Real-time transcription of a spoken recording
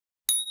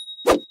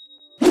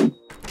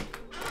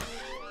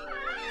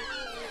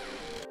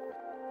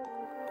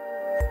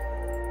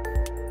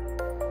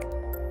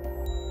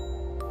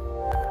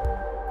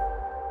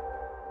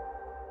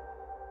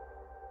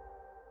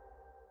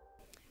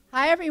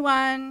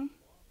everyone.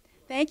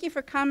 Thank you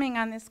for coming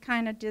on this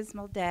kind of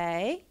dismal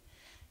day.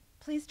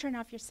 Please turn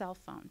off your cell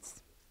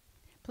phones.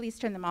 Please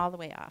turn them all the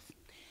way off.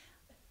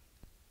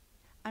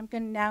 I'm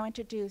going to now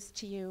introduce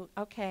to you,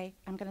 okay,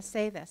 I'm going to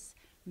say this,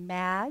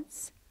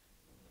 Mads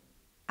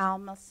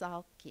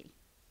Almassalkhi.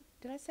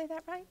 Did I say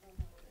that right?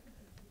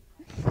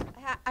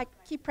 I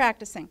keep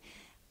practicing.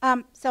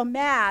 So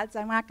Mads,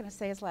 I'm not going to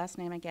say his last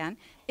name again,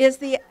 is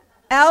the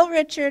L.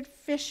 Richard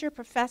Fisher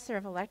Professor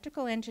of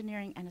Electrical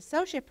Engineering and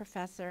Associate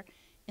Professor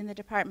in the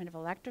Department of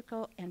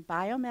Electrical and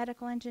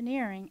Biomedical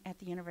Engineering at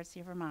the University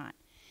of Vermont.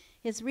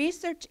 His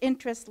research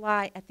interests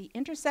lie at the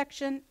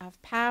intersection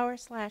of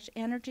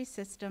power/energy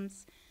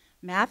systems,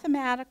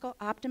 mathematical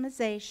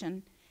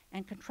optimization,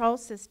 and control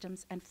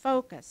systems, and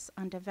focus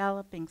on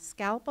developing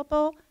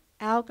scalable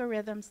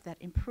algorithms that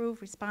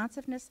improve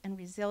responsiveness and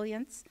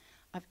resilience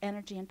of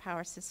energy and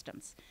power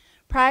systems.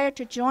 Prior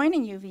to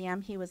joining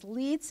UVM, he was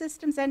lead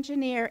systems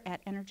engineer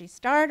at energy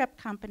startup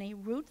company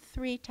Route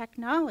 3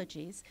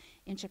 Technologies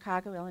in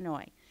Chicago,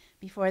 Illinois.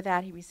 Before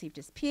that, he received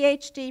his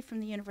PhD from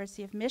the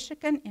University of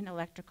Michigan in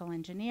electrical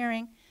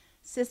engineering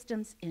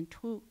systems in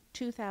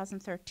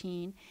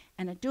 2013,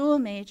 and a dual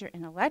major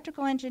in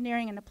electrical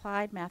engineering and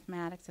applied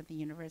mathematics at the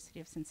University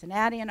of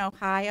Cincinnati in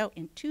Ohio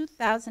in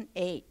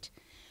 2008.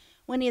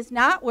 When he is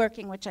not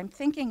working, which I'm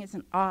thinking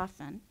isn't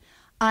often,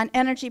 on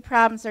energy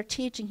problems or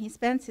teaching, he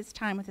spends his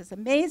time with his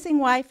amazing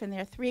wife and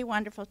their 3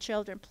 wonderful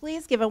children.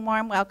 Please give a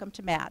warm welcome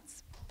to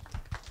Mads.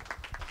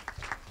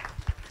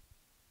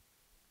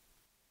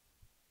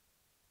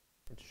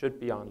 It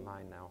should be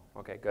online now.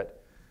 Okay, good.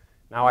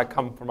 Now I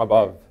come from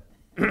above.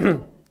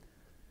 Can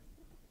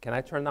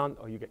I turn down?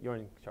 Oh, you're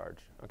in charge.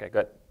 Okay,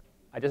 good.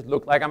 I just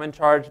look like I'm in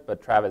charge, but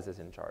Travis is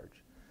in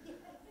charge.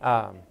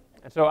 And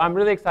so I'm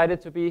really excited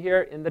to be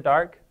here in the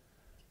dark.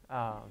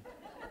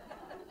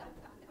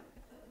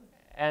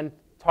 And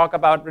talk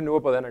about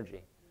renewable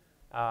energy.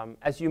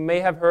 As you may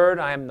have heard,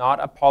 I am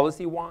not a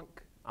policy wonk.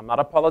 I'm not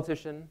a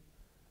politician.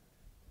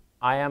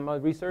 I am a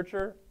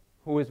researcher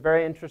who is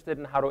very interested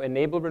in how to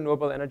enable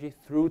renewable energy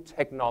through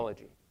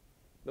technology.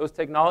 Those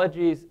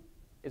technologies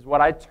is what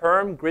I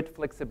term grid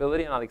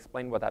flexibility, and I'll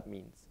explain what that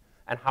means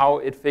and how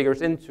it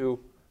figures into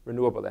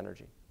renewable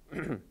energy.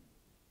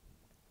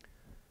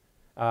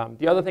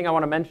 The other thing I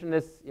want to mention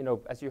is,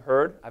 as you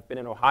heard, I've been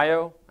in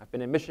Ohio, I've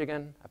been in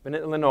Michigan, I've been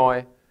in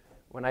Illinois.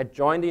 When I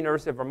joined the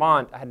University of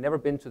Vermont, I had never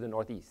been to the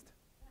Northeast,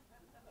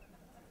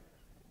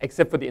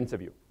 except for the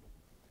interview.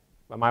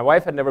 But my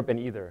wife had never been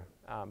either.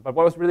 But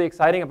what was really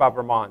exciting about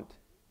Vermont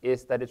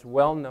is that it's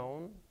well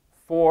known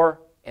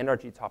for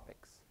energy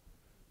topics.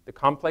 The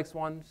complex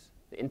ones,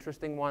 the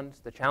interesting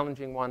ones, the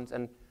challenging ones.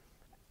 And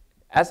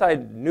as I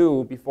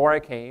knew before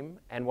I came,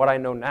 and what I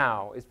know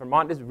now, is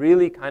Vermont is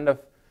really kind of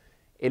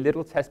a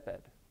little test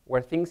bed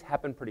where things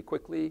happen pretty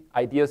quickly,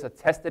 ideas are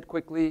tested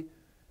quickly,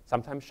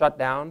 sometimes shut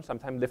down,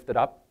 sometimes lifted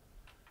up.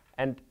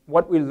 And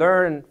what we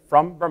learn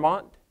from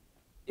Vermont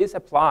is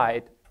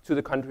applied to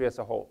the country as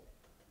a whole.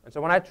 And so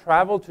when I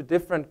travel to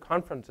different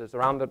conferences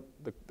around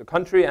the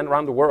country and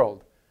around the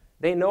world,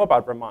 they know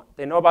about Vermont.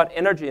 They know about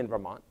energy in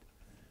Vermont.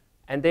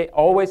 And they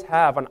always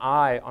have an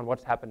eye on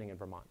what's happening in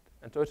Vermont.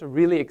 And so it's a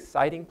really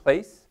exciting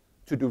place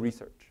to do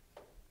research,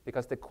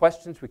 because the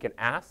questions we can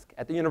ask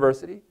at the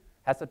university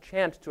has a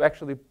chance to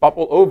actually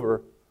bubble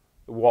over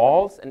the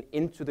walls and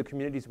into the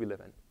communities we live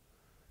in.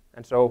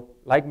 And so,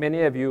 like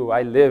many of you,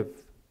 I live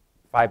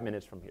 5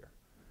 minutes from here,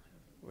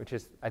 which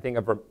is, I think,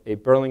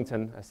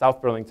 a South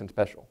Burlington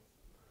special.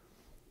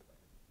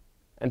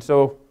 And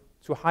so,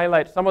 to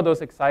highlight some of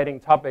those exciting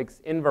topics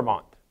in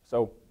Vermont.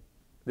 So,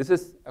 this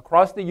is,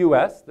 across the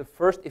US, the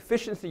first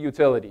efficiency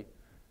utility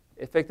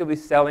effectively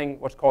selling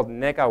what's called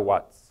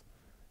negawatts,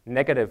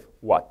 negative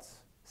watts,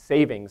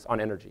 savings on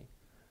energy,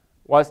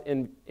 was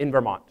in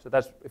Vermont. So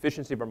that's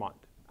Efficiency Vermont,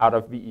 out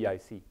of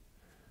VEIC.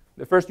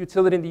 The first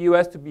utility in the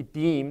US to be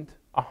deemed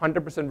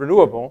 100%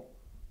 renewable,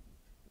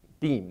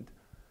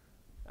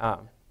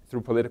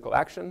 through political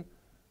action,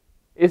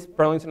 is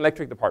Burlington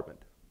Electric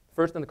Department,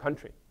 first in the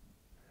country.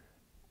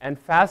 And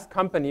Fast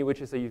Company,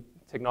 which is a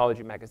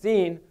technology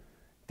magazine,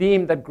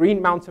 deemed that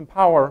Green Mountain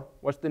Power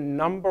was the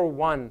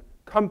 #1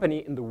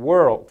 company in the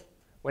world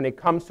when it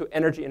comes to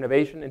energy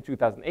innovation in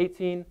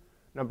 2018,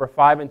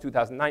 #5 in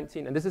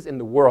 2019, and this is in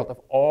the world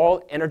of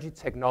all energy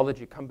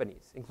technology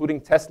companies, including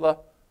Tesla,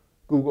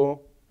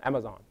 Google,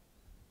 Amazon.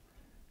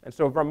 And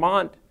so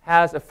Vermont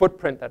has a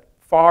footprint that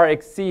far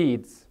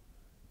exceeds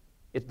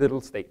its little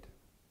state.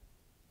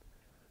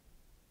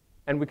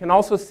 And we can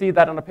also see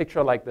that on a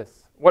picture like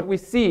this. What we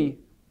see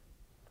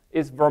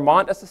is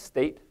Vermont as a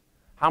state,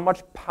 how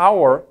much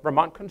power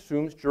Vermont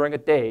consumes during a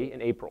day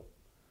in April.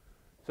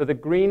 So the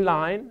green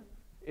line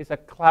is a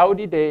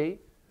cloudy day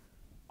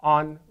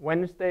on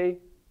Wednesday,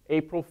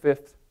 April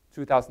 5th,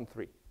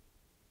 2003.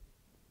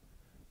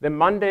 The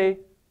Monday,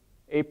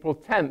 April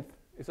 10th,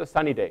 is a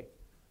sunny day.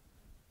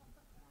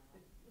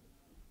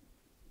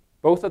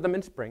 Both of them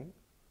in spring,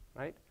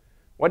 right?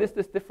 What is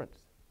this difference?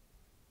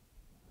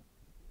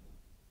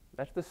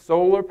 That's the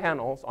solar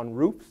panels on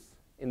roofs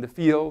in the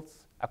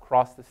fields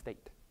across the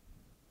state,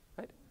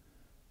 right?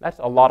 That's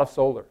a lot of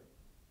solar.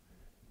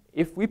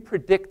 If we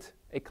predict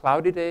a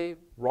cloudy day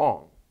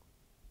wrong,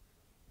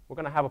 we're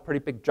going to have a pretty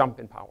big jump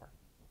in power.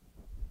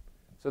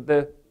 So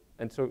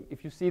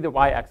if you see the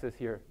y-axis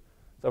here,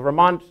 so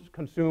Vermont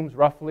consumes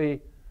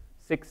roughly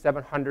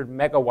 600-700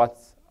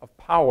 megawatts of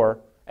power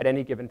at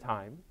any given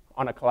time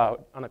on a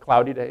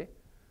cloudy day.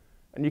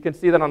 And you can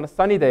see that on a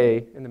sunny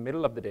day, in the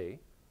middle of the day,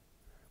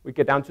 we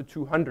get down to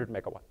 200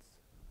 megawatts.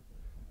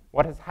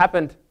 What has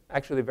happened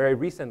actually very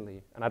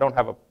recently, and I don't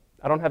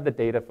have the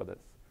data for this,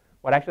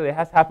 what actually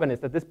has happened is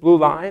that this blue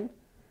line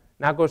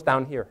now goes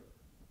down here.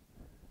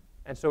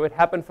 And so it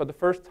happened for the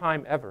first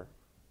time ever.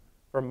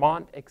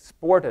 Vermont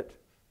exported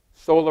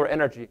solar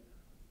energy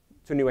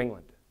to New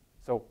England.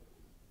 So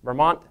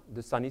Vermont,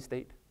 the sunny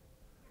state,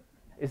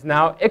 is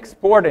now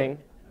exporting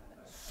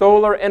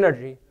solar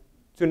energy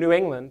to New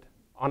England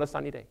on a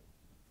sunny day.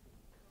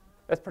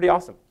 That's pretty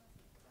awesome.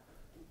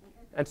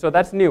 And so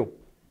that's new.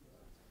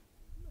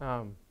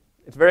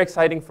 It's very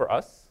exciting for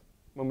us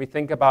when we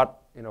think about,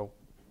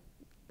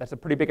 that's a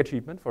pretty big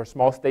achievement for a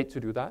small state to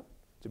do that,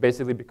 to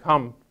basically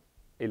become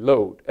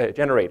a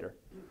generator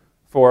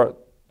for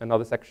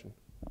another section.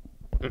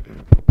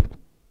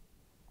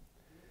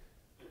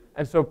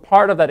 And so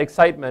part of that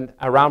excitement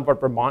around what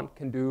Vermont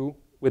can do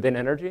within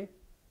energy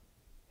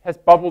has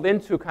bubbled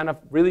into kind of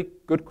really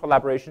good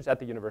collaborations at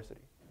the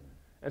university.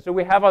 And so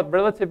we have a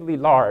relatively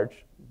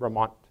large,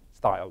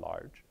 Vermont-style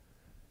large,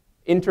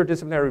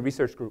 interdisciplinary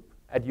research group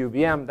at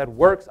UVM that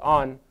works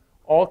on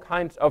all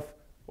kinds of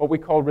what we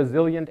call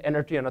resilient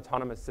energy and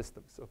autonomous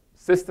systems. So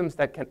systems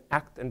that can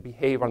act and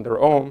behave on their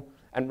own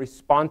and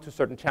respond to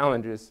certain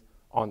challenges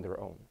on their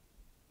own.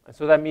 And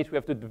so that means we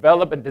have to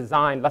develop and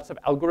design lots of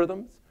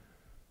algorithms.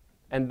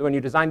 And when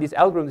you design these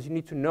algorithms, you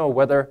need to know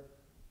whether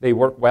they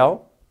work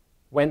well,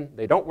 when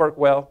they don't work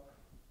well,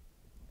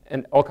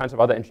 and all kinds of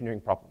other engineering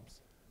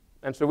problems.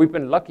 And so we've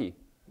been lucky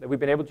that we've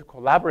been able to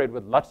collaborate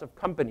with lots of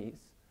companies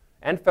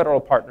and federal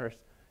partners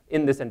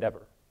in this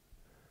endeavor.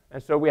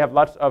 And so we have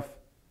lots of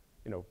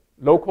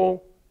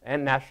local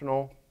and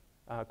national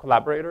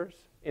collaborators,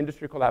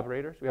 industry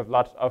collaborators. We have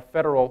lots of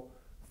federal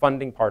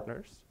funding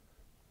partners.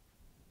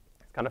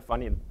 It's kind of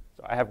funny.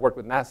 So I have worked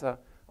with NASA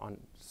on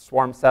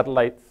swarm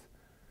satellites.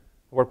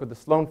 I worked with the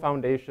Sloan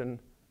Foundation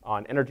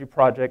on energy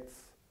projects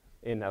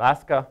in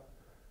Alaska,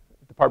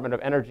 Department of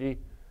Energy.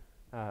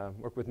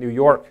 Worked with New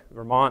York,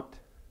 Vermont.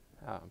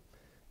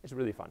 It's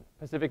really fun.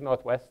 Pacific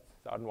Northwest,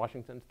 out in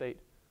Washington State.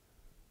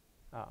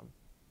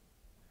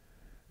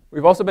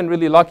 We've also been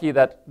really lucky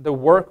that the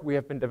work we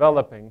have been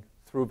developing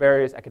through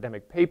various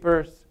academic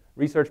papers,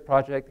 research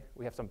projects,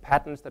 we have some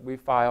patents that we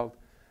filed,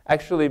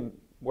 actually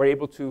we're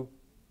able to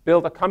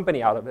build a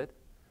company out of it.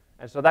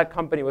 And so that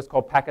company was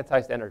called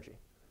Packetized Energy.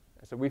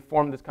 And so we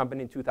formed this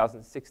company in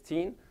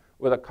 2016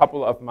 with a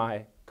couple of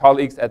my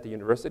colleagues at the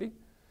university.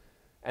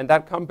 And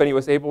that company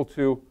was able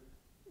to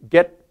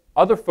get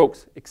other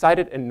folks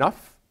excited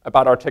enough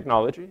about our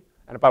technology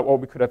and about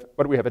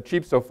what we have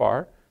achieved so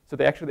far, so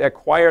they actually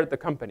acquired the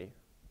company.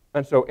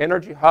 And so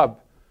Energy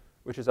Hub,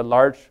 which is a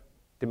large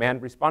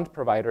demand response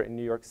provider in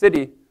New York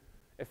City,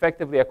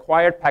 effectively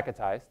acquired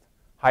Packetized,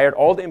 hired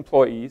all the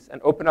employees, and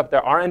opened up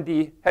their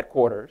R&D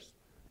headquarters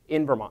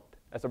in Vermont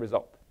as a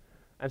result.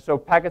 And so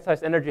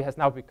Packetized Energy has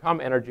now become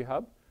Energy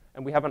Hub,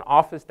 and we have an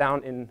office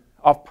down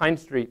off Pine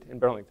Street in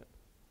Burlington.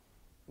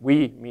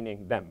 We,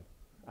 meaning them.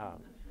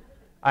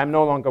 I'm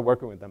no longer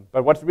working with them.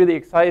 But what's really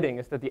exciting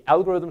is that the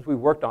algorithms we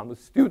worked on with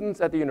students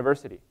at the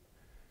university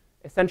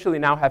essentially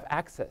now have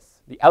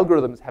access. The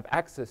algorithms have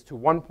access to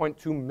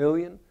 1.2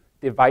 million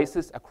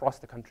devices across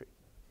the country.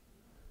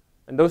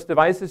 And those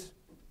devices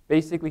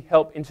basically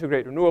help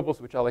integrate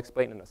renewables, which I'll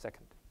explain in a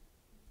second.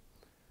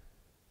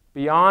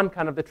 Beyond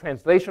kind of the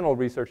translational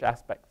research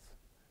aspects,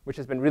 which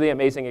has been really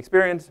amazing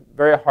experience,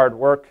 very hard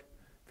work.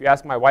 If you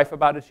ask my wife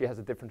about it, she has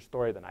a different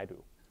story than I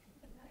do.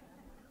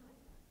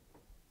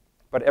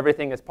 But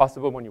everything is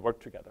possible when you work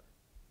together.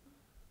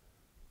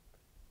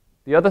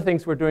 The other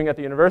things we're doing at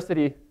the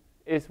university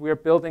is we're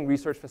building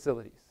research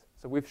facilities.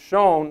 So we've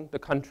shown the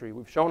country,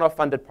 we've shown our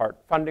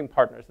funding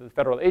partners, the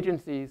federal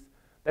agencies,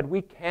 that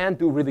we can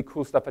do really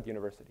cool stuff at the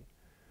university.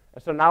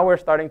 And so now we're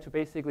starting to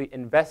basically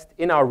invest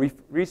in our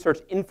research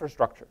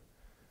infrastructure,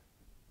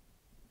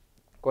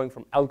 going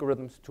from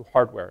algorithms to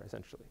hardware,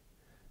 essentially.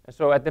 And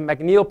so at the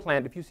McNeil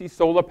plant, if you see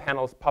solar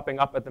panels popping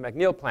up at the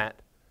McNeil plant,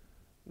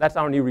 that's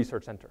our new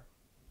research center.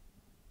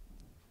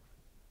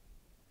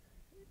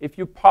 If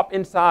you pop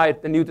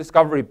inside the new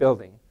Discovery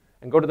building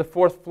and go to the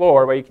 4th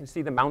floor where you can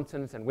see the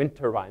mountains and wind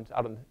turbines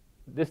out in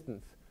the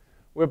distance,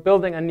 we're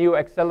building a new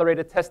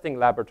accelerated testing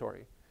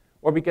laboratory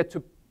where we get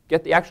to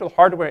get the actual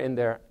hardware in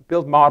there,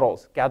 build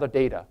models, gather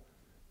data,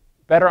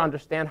 better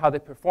understand how they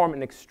perform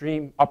in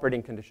extreme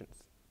operating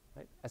conditions.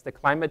 Right? As the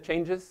climate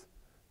changes,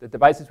 the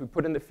devices we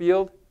put in the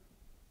field,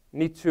 we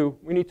need to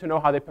know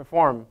how they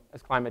perform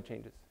as climate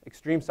changes.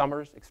 Extreme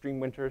summers, extreme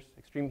winters,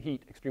 extreme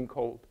heat, extreme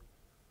cold.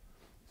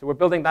 So we're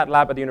building that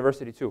lab at the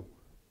university too.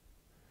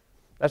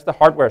 That's the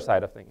hardware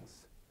side of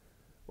things.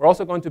 We're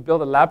also going to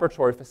build a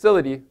laboratory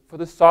facility for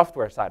the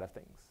software side of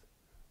things.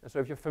 And so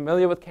if you're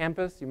familiar with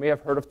campus, you may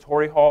have heard of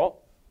Torrey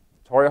Hall.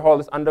 Torrey Hall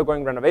is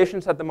undergoing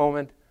renovations at the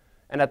moment.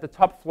 And at the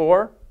top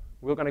floor,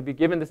 we're going to be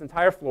given this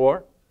entire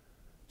floor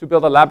to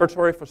build a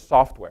laboratory for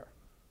software,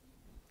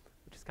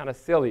 which is kind of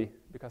silly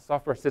because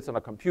software sits on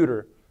a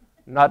computer,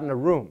 not in a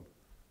room.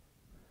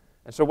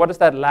 And so what does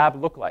that lab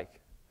look like?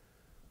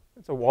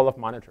 It's a wall of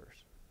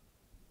monitors.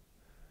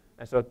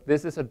 And so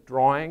this is a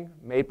drawing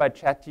made by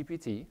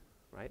ChatGPT,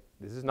 right?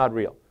 This is not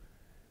real.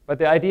 But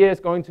the idea is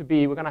going to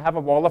be we're going to have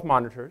a wall of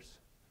monitors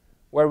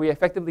where we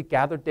effectively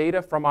gather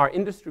data from our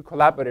industry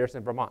collaborators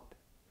in Vermont.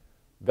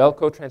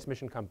 Velco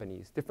transmission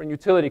companies, different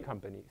utility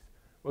companies.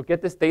 We'll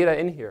get this data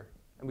in here,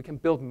 and we can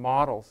build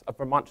models of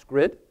Vermont's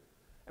grid,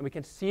 and we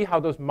can see how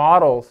those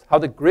models, how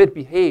the grid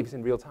behaves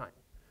in real time.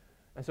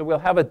 And so we'll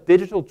have a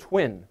digital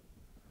twin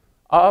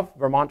of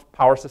Vermont's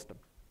power system.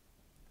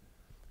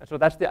 And so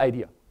that's the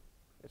idea.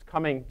 It's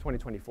coming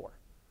 2024,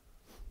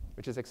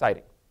 which is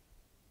exciting.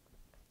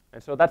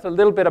 And so that's a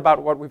little bit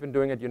about what we've been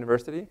doing at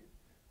university.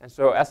 And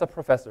so as a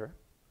professor,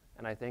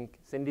 and I think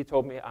Cindy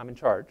told me I'm in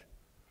charge,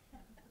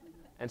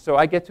 and so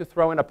I get to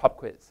throw in a pop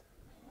quiz.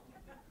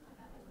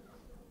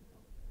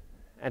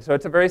 And so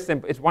it's a very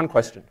simple, it's one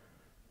question.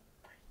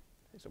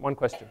 It's one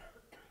question.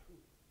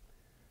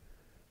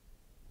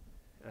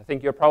 And I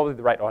think you're probably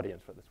the right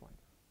audience for this one.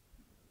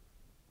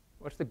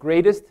 What's the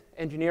greatest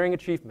engineering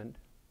achievement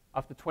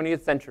of the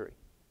 20th century?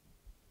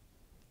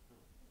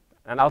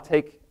 And I'll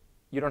take,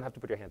 you don't have to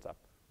put your hands up.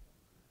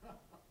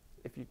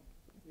 If you,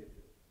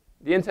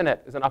 the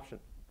internet is an option.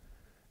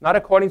 Not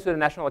according to the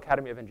National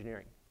Academy of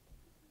Engineering.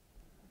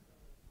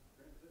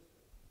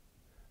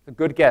 It's a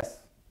good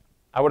guess.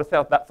 I would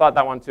have thought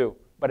that one too,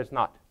 but it's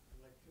not.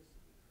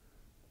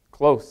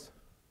 Close.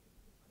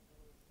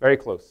 Very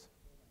close.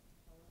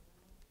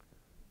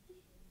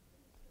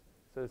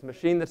 So this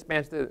machine that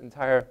spans the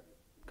entire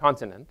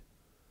continent.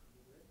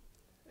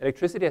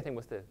 Electricity, I think,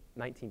 was the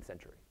 19th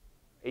century,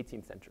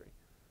 18th century.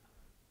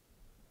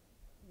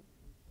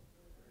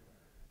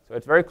 So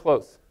it's very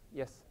close.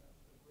 Yes?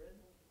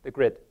 The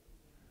grid.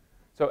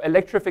 So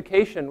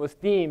electrification was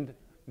deemed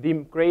the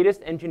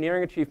greatest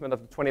engineering achievement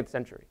of the 20th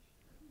century.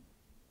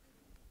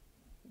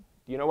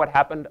 Do you know what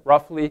happened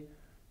roughly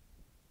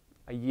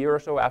a year or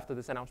so after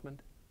this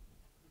announcement?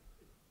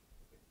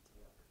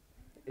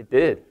 It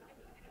did.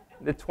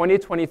 The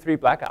 2023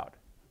 blackout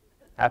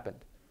happened.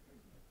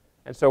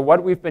 And so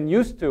what we've been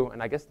used to,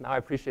 and I guess now I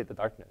appreciate the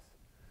darkness,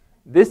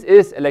 this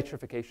is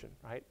electrification,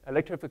 right?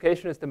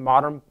 Electrification is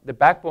the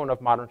backbone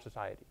of modern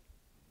society.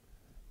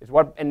 It's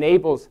what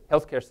enables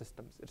healthcare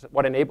systems. It's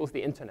what enables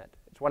the internet.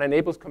 It's what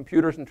enables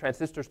computers and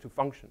transistors to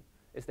function,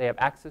 is they have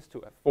access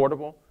to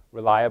affordable,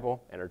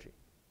 reliable energy.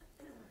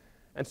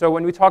 And so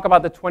when we talk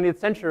about the 20th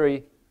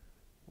century,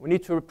 we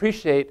need to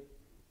appreciate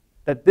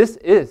that this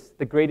is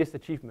the greatest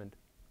achievement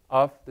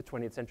of the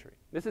 20th century.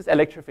 This is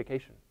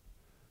electrification.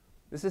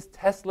 This is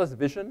Tesla's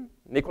vision,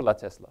 Nikola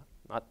Tesla,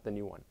 not the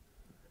new one.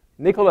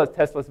 Nikola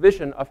Tesla's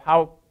vision of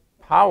how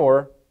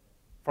power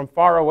from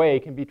far away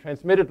can be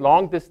transmitted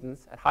long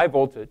distance at high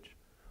voltage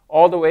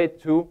all the way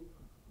to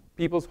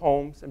people's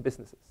homes and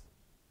businesses.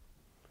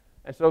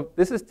 And so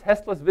this is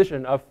Tesla's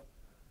vision of,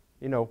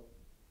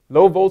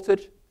 low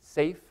voltage,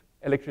 safe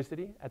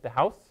electricity at the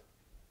house,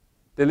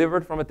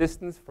 delivered from a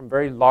distance from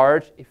very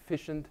large,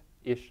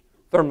 efficient-ish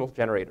thermal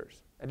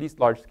generators, at least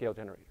large-scale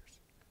generators.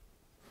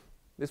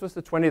 This was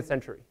the 20th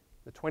century.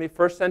 The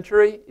 21st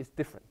century is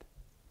different.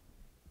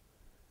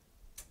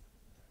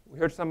 We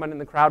heard someone in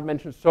the crowd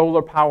mention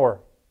solar power.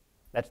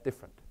 That's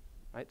different,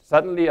 right?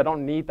 Suddenly, I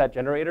don't need that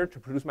generator to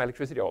produce my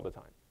electricity all the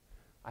time.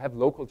 I have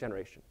local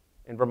generation.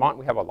 In Vermont,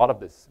 we have a lot of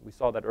this. We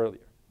saw that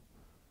earlier.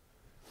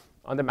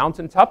 On the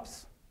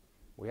mountaintops,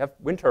 we have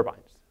wind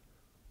turbines.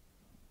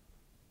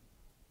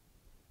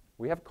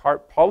 We have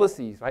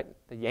policies, right?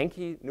 The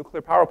Yankee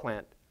nuclear power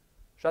plant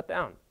shut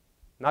down.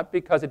 Not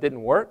because it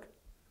didn't work,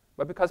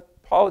 but because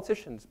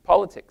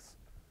politics,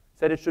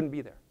 said it shouldn't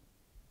be there.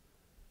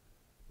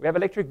 We have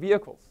electric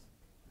vehicles.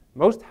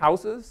 Most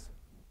houses,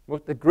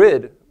 the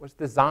grid was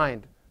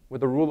designed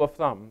with a rule of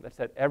thumb that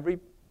said every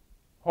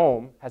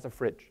home has a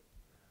fridge.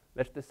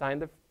 Let's design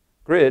the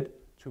grid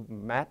to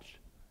match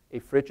a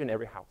fridge in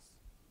every house.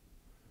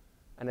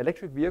 An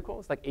electric vehicle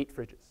is like 8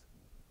 fridges.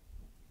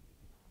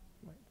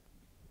 Right.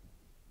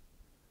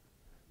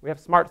 We have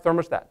smart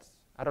thermostats.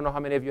 I don't know how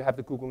many of you have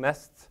the Google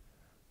Nest,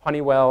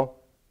 Honeywell,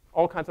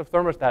 all kinds of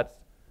thermostats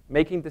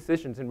making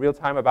decisions in real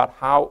time about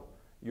how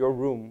your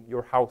room,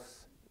 your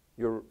house,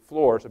 your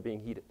floors are being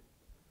heated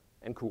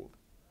and cooled.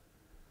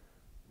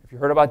 If you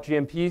heard about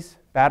GMP's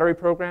battery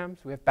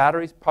programs, we have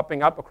batteries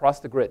popping up across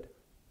the grid.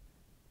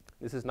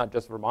 This is not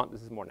just Vermont,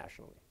 this is more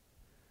nationally.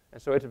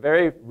 And so it's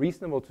very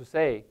reasonable to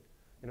say,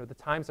 the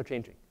times are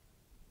changing.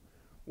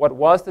 What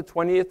was the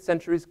 20th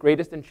century's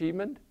greatest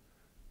achievement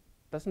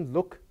doesn't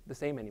look the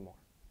same anymore.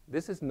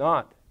 This is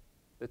not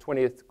the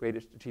 20th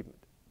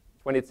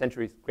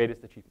century's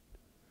greatest achievement.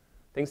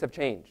 Things have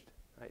changed.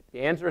 Right?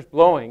 The answer is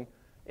blowing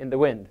in the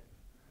wind.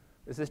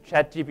 This is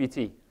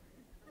ChatGPT.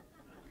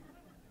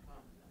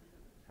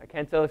 I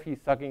can't tell if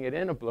he's sucking it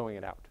in or blowing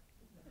it out.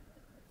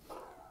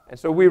 And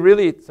so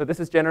so this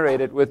is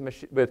generated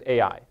with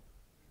AI.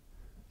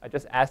 I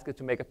just asked it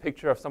to make a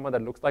picture of someone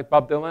that looks like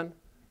Bob Dylan,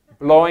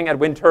 blowing at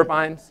wind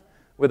turbines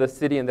with a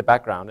city in the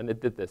background, and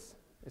it did this.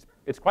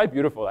 It's quite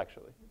beautiful,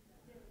 actually.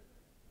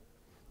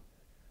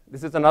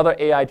 This is another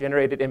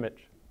AI-generated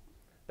image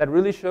that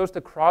really shows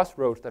the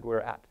crossroads that we're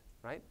at,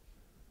 right?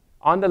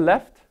 On the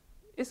left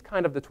is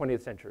kind of the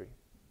 20th century,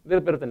 a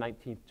little bit of the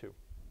 19th too.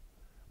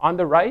 On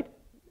the right,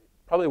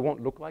 probably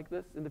won't look like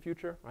this in the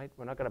future, right?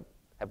 We're not going to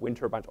have wind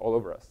turbines all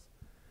over us.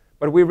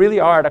 But we really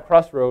are at a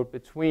crossroad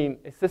between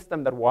a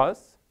system that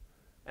was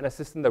and a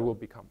system that will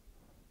become.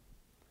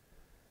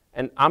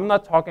 And I'm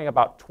not talking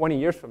about 20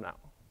 years from now.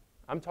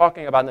 I'm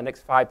talking about the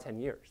next 5, 10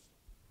 years.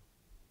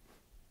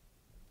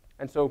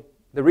 And so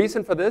the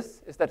reason for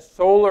this is that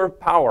solar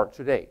power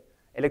today,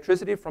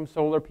 electricity from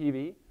solar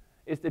PV,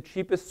 is the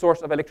cheapest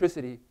source of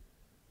electricity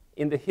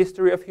in the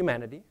history of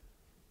humanity,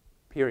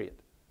 period.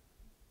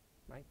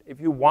 Right? If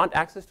you want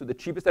access to the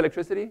cheapest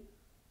electricity,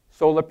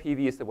 solar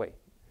PV is the way.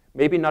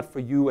 Maybe not for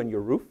you and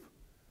your roof,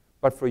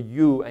 but for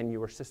you and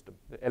your system,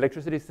 the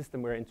electricity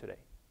system we're in today.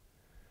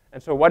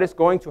 And so what is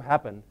going to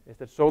happen is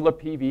that solar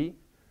PV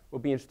will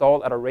be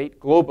installed at a rate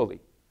globally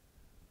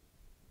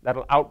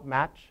that'll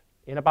outmatch,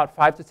 in about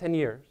 5 to 10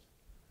 years,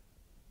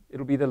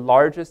 it'll be the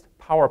largest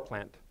power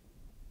plant,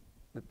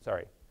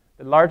 the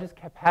largest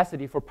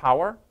capacity for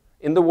power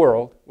in the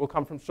world will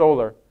come from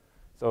solar.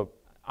 So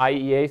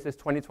IEA says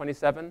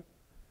 2027,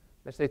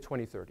 let's say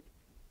 2030.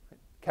 Right?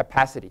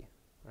 Capacity,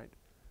 right?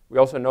 We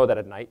also know that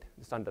at night,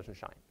 the sun doesn't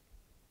shine.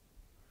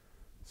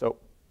 So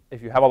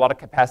if you have a lot of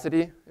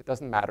capacity, it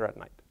doesn't matter at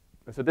night.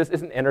 And so this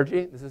isn't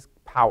energy, this is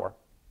power,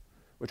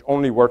 which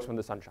only works when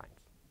the sun shines.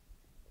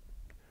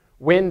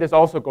 Wind is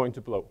also going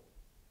to blow.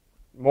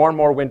 More and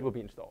more wind will be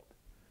installed.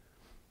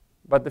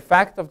 But the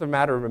fact of the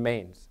matter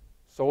remains,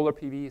 solar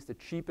PV is the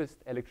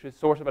cheapest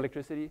source of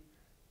electricity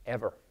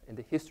ever in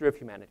the history of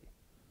humanity.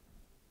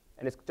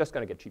 And it's just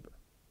going to get cheaper.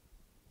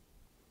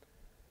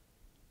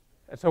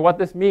 And so what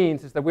this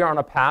means is that we are on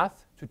a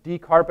path to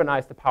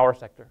decarbonize the power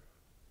sector.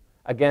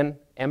 Again,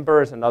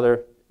 Ember is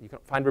another, you can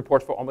find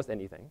reports for almost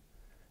anything.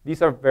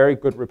 These are very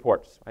good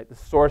reports. Right? The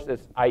source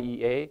is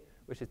IEA,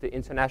 which is the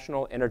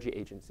International Energy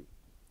Agency.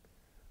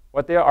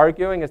 What they are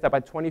arguing is that by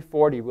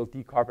 2040, we'll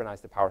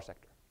decarbonize the power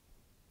sector,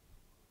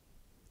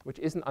 which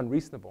isn't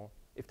unreasonable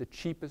if the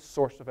cheapest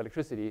source of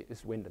electricity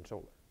is wind and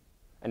solar.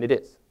 And it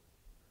is.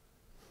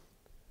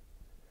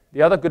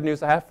 The other good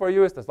news I have for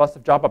you is there's lots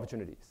of job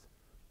opportunities,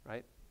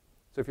 right?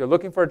 So if you're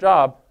looking for a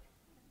job,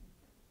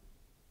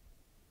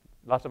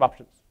 lots of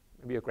options.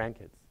 Maybe your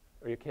grandkids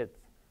or your kids.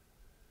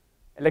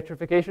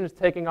 Electrification is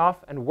taking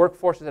off, and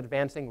workforce is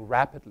advancing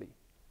rapidly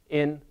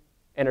in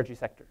energy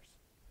sectors.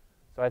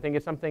 So I think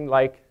it's something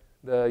like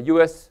the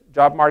US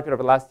job market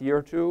over the last year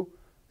or two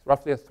is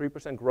roughly a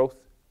 3% growth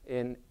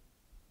in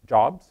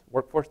jobs,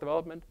 workforce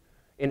development.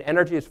 In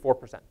energy, it's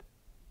 4%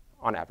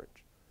 on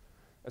average.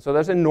 And so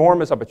there's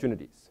enormous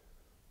opportunities.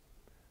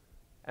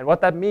 And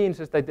what that means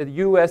is that the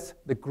US,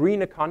 the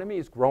green economy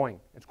is growing.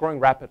 It's growing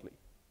rapidly.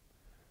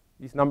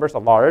 These numbers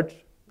are large.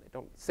 They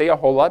don't say a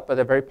whole lot, but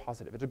they're very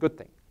positive. It's a good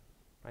thing,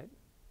 right?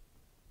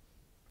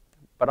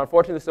 But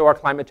unfortunately, so are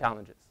climate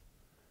challenges.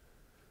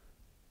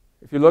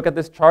 If you look at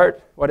this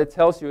chart, what it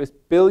tells you is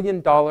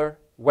billion-dollar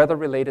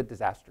weather-related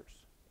disasters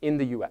in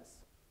the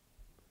US.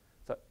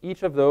 So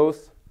each of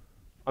those,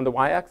 on the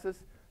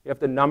y-axis, you have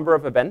the number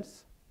of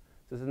events.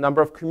 This is the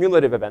number of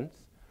cumulative events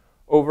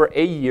over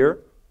a year.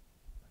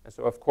 And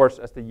so, of course,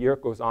 as the year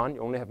goes on,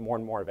 you only have more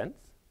and more events.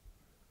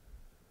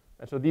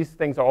 And so these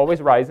things are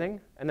always rising.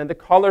 And then the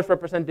colors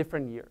represent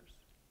different years.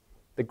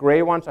 The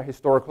gray ones are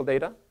historical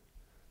data.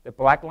 The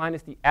black line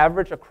is the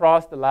average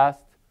across the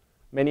last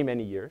many,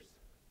 many years.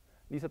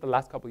 These are the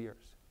last couple years,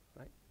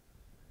 right?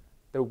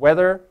 The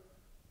weather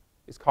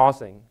is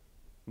causing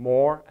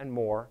more and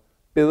more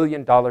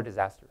billion-dollar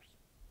disasters.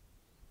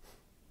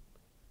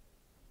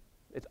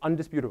 It's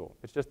undisputable.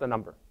 It's just a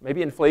number.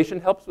 Maybe inflation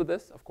helps with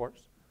this, of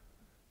course.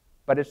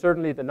 But it's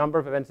certainly the number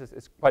of events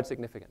is quite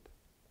significant.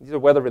 These are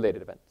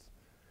weather-related events.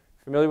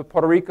 Familiar with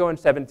Puerto Rico in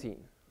 17.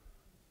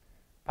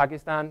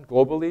 Pakistan,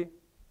 globally,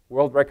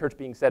 world records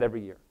being set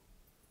every year.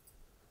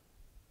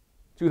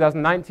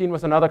 2019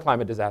 was another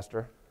climate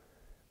disaster.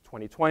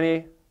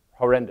 2020,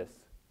 horrendous.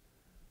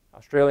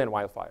 Australian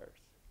wildfires.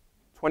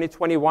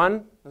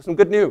 2021, there's some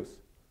good news,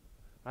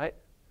 right?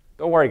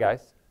 Don't worry,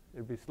 guys.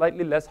 It'll be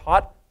slightly less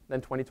hot than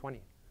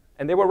 2020.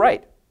 And they were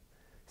right.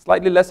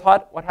 Slightly less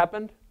hot, what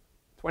happened?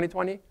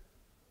 2020?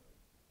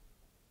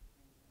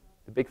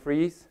 The big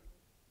freeze.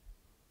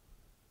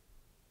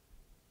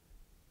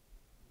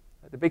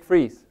 The big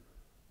freeze.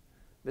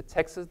 The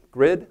Texas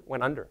grid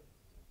went under.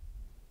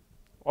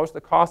 What was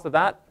the cost of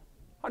that?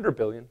 $100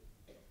 billion.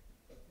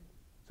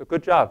 So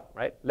good job,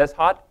 right? Less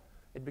hot,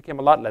 it became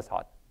a lot less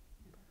hot.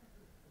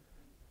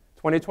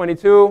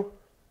 2022,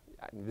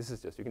 I mean, this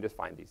is just, you can just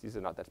find these. These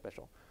are not that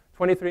special.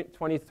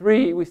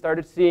 23, we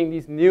started seeing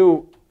these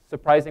new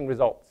surprising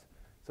results.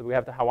 So we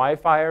have the Hawaii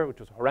fire, which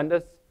was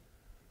horrendous.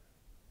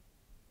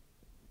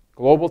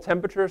 Global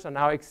temperatures are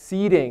now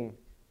exceeding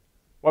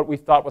what we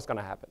thought was going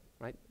to happen.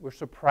 right? We're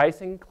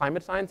surprising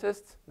climate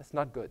scientists. That's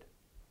not good,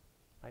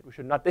 right?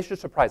 They should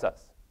surprise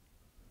us.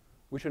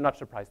 We should not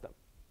surprise them.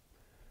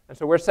 And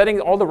so we're setting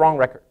all the wrong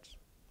records.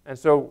 And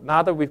so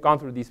now that we've gone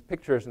through these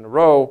pictures in a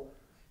row,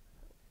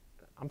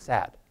 I'm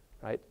sad,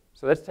 right?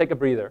 So let's take a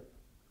breather,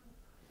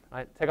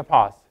 right? Take a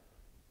pause.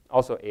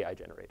 Also AI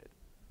generated.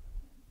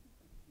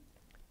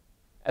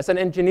 As an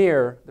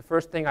engineer, the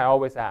first thing I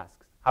always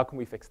ask, how can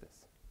we fix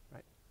this,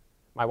 right?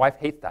 My wife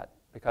hates that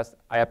because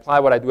I apply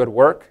what I do at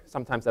work,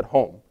 sometimes at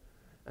home.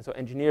 And so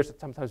engineers are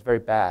sometimes very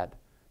bad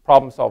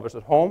problem solvers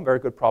at home, very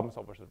good problem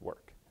solvers at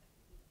work.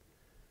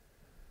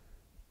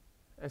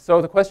 And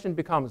so the question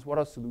becomes, what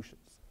are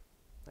solutions?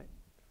 Right?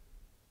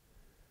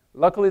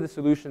 Luckily, the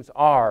solutions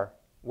are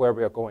where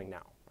we are going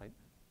now. Right?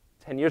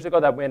 10 years ago,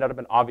 that may not have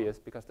been obvious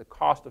because the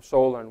cost of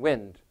solar and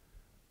wind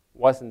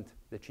wasn't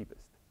the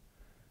cheapest.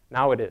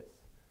 Now it is.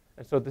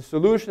 And so the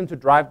solution to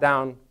drive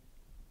down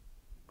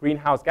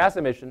greenhouse gas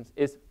emissions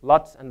is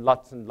lots and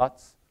lots and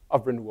lots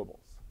of renewables.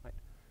 Right?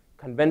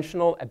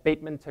 Conventional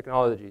abatement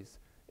technologies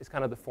is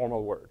kind of the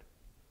formal word.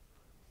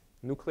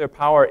 Nuclear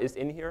power is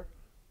in here.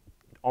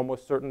 It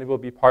almost certainly will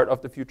be part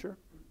of the future.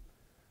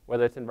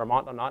 Whether it's in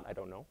Vermont or not, I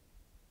don't know.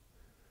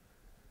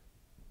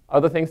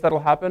 Other things that will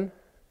happen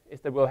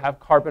is that we'll have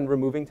carbon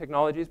removing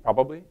technologies,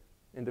 probably,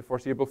 in the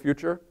foreseeable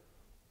future.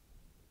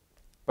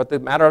 But the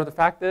matter of the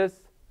fact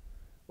is,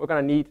 we're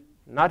going to need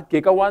not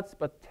gigawatts,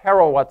 but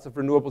terawatts of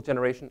renewable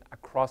generation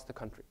across the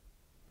country.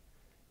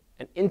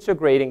 And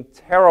integrating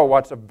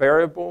terawatts of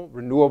variable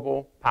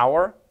renewable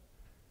power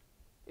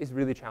is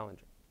really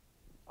challenging.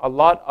 A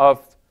lot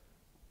of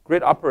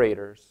grid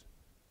operators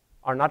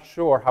are not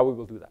sure how we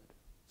will do that.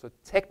 So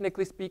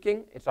technically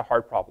speaking, it's a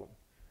hard problem.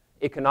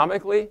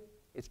 Economically,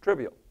 it's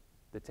trivial.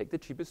 They take the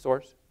cheapest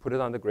source, put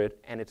it on the grid,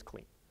 and it's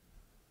clean.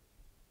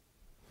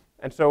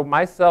 And so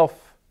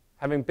myself,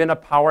 having been a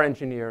power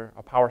engineer,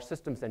 a power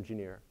systems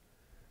engineer,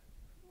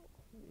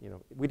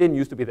 we didn't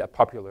used to be that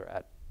popular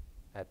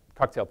at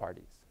cocktail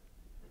parties.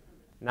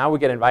 Now we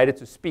get invited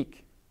to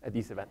speak at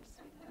these events.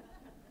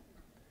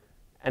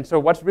 And so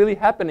what's really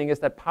happening is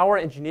that power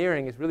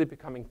engineering is really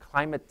becoming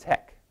climate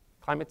tech,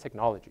 climate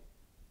technology.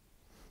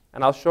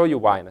 And I'll show you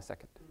why in a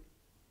second.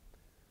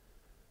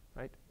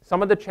 Right?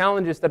 Some of the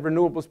challenges that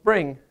renewables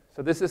bring,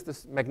 so this is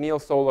this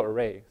McNeil solar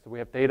array. So we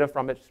have data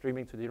from it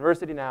streaming to the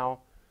university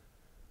now.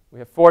 We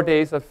have 4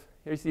 days of,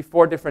 here you see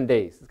 4 different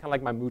days. It's kind of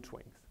like my mood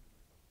swings.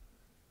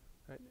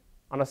 Right?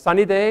 On a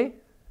sunny day,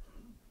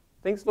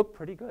 things look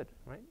pretty good,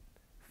 right?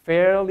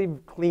 Fairly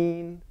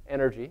clean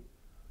energy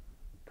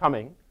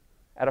coming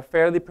at a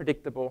fairly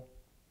predictable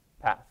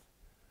path.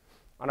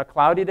 On a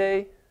cloudy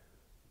day,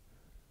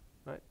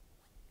 right?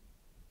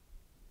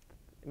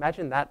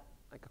 Imagine that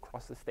like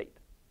across the state.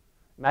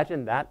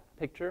 Imagine that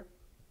picture,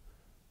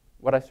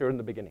 what I showed in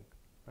the beginning,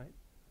 right?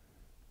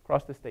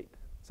 Across the state.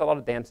 It's a lot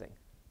of dancing.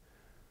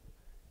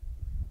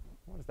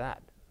 What is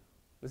that?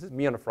 This is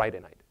me on a Friday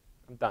night.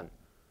 I'm done.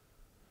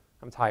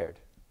 I'm tired.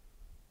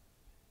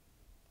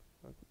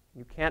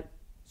 You can't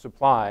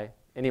supply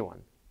anyone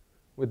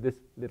with this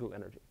little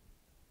energy.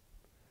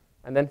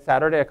 And then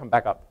Saturday, I come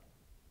back up,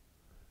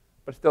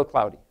 but still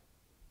cloudy.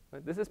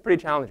 Right? This is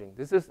pretty challenging.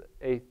 This is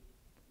a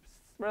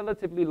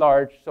relatively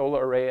large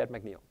solar array at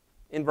McNeil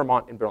in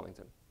Vermont, in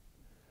Burlington,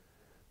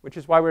 which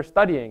is why we're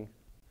studying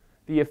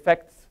the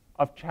effects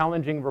of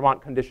challenging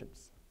Vermont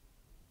conditions.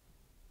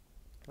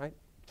 Right?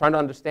 Trying to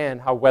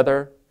understand how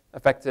weather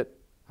affects it,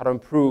 how to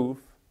improve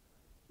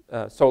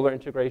solar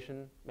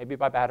integration, maybe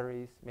by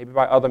batteries, maybe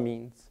by other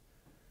means.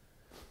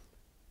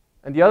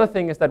 And the other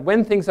thing is that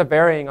when things are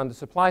varying on the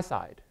supply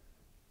side,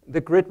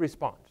 the grid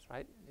responds,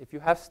 right? If you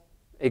have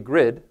a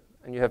grid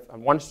and you have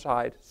on one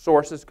side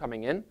sources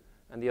coming in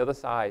and the other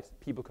side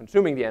people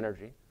consuming the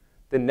energy,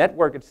 the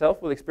network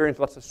itself will experience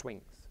lots of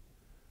swings.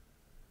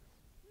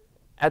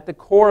 At the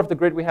core of the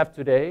grid we have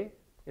today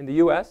in the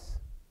US,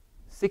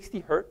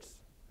 60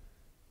 hertz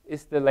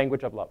is the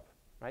language of love,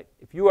 right?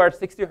 If you are at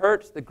 60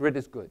 hertz, the grid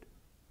is good.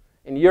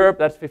 In Europe,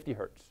 that's 50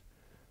 hertz.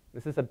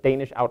 This is a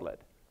Danish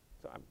outlet.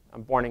 So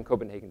I'm born in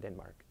Copenhagen,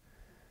 Denmark.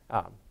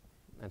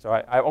 And so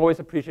I always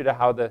appreciated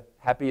how the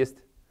happiest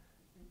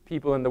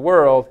people in the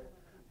world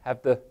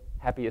have the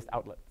happiest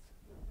outlets.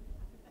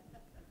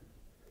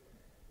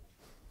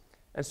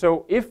 And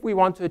so if we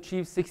want to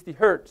achieve 60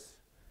 hertz,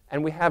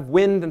 and we have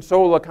wind and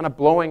solar kind of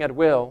blowing at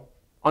will,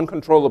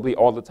 uncontrollably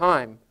all the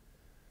time,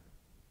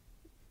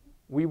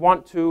 we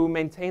want to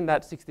maintain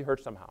that 60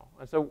 hertz somehow.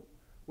 And so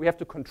we have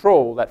to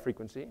control that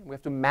frequency. We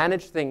have to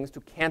manage things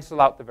to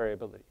cancel out the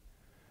variability.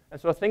 And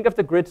so think of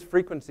the grid's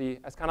frequency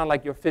as kind of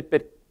like your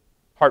Fitbit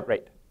heart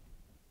rate.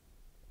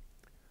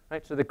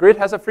 Right? So the grid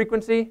has a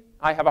frequency,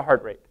 I have a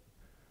heart rate.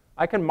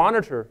 I can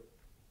monitor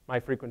my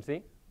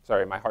frequency,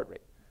 my heart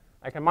rate.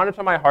 I can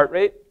monitor my heart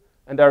rate,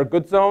 and there are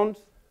good zones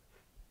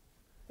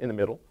in the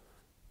middle.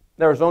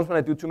 There are zones when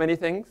I do too many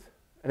things,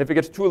 and if it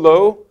gets too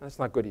low, that's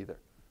not good either.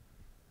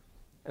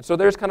 And so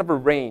there's kind of a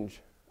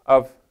range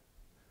of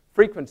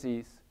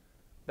frequencies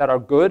that are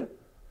good,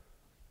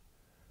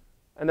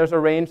 and there's a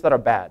range that are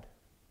bad.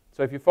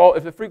 So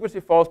if the frequency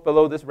falls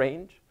below this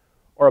range,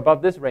 or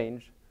above this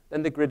range,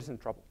 then the grid is in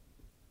trouble.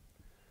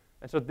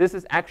 And so this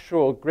is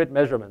actual grid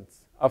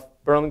measurements of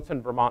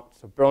Burlington, Vermont,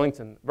 so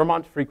Burlington,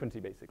 Vermont frequency,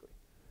 basically.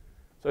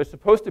 So it's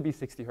supposed to be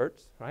 60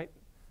 hertz, right?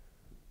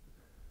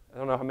 I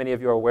don't know how many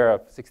of you are aware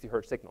of 60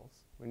 hertz signals.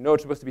 We know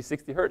it's supposed to be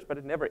 60 hertz, but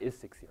it never is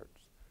 60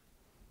 hertz.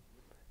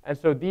 And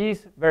so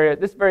this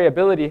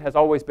variability has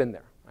always been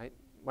there, right?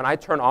 When I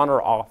turn on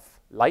or off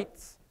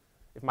lights,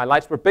 if my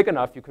lights were big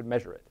enough, you could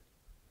measure it.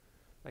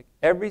 Like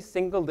every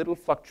single little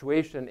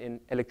fluctuation in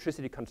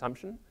electricity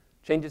consumption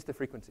changes the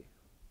frequency,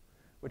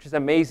 which is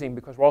amazing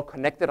because we're all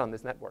connected on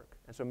this network.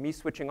 And so me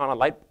switching on a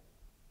light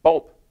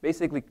bulb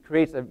basically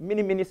creates a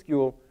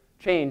minuscule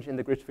change in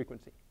the grid's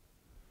frequency.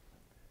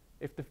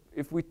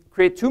 If we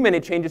create too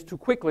many changes too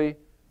quickly,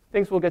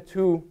 things will get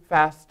too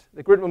fast.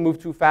 The grid will move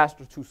too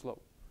fast or too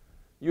slow.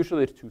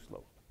 Usually it's too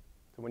slow.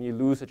 So when you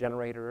lose a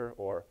generator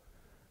or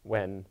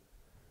when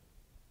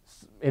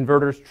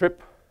inverters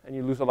trip and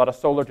you lose a lot of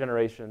solar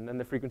generation, then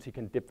the frequency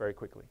can dip very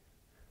quickly.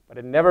 But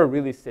it never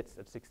really sits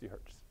at 60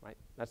 hertz, right?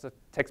 That's a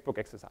textbook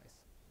exercise.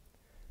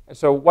 And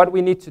so what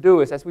we need to do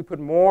is as we put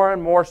more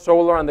and more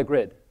solar on the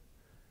grid,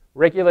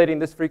 regulating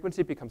this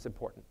frequency becomes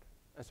important.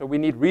 And so we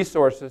need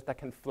resources that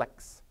can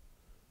flex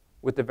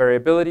with the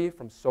variability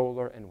from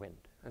solar and wind.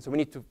 And so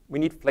we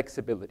need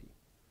flexibility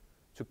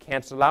to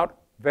cancel out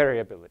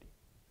variability.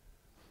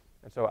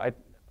 And so I'm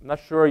not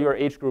sure your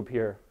age group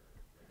here.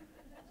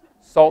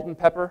 Salt and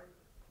pepper,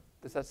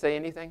 does that say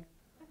anything?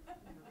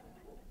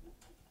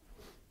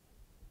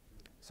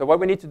 So what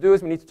we need to do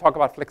is we need to talk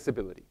about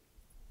flexibility.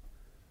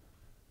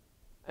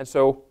 And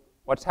so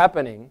what's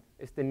happening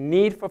is the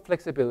need for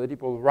flexibility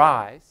will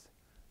rise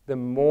the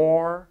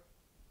more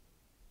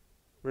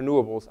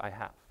renewables I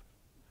have.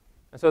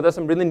 And so there's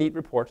some really neat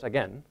reports.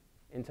 Again,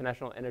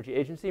 International Energy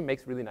Agency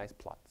makes really nice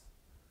plots.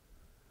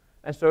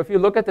 And so if you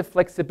look at the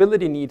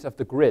flexibility needs of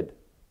the grid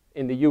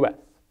in the US,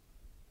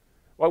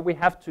 what we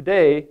have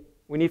today,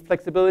 we need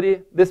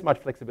flexibility, this much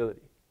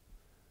flexibility.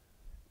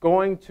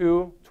 Going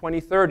to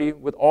 2030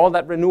 with all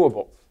that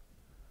renewables,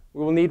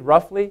 we will need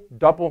roughly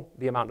double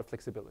the amount of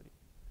flexibility.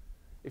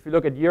 If you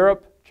look at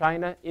Europe,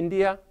 China,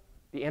 India,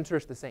 the answer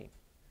is the same.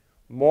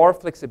 More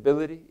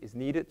flexibility is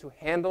needed to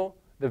handle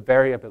the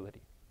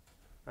variability,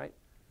 right?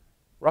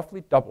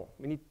 Roughly double.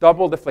 We need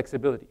double the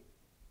flexibility.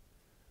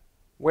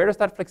 Where does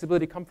that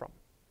flexibility come from?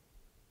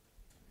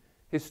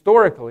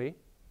 Historically,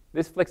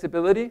 this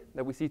flexibility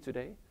that we see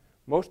today,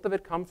 most of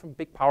it comes from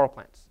big power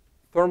plants,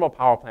 thermal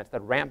power plants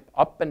that ramp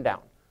up and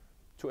down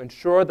to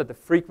ensure that the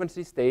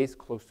frequency stays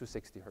close to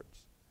 60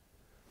 hertz.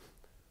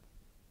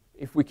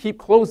 If we keep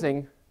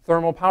closing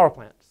thermal power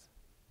plants,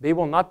 they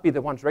will not be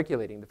the ones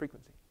regulating the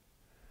frequency.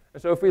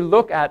 And so if we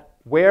look at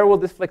where will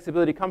this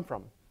flexibility come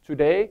from,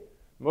 today,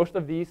 most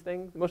of these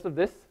things, most of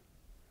this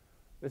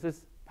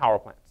is power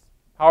plants.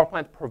 Power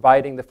plants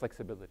providing the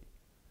flexibility.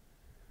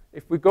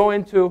 If we go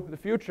into the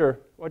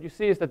future, what you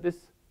see is that this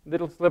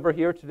little sliver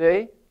here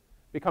today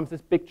becomes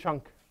this big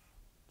chunk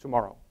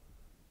tomorrow.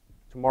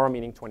 Tomorrow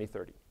meaning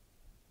 2030.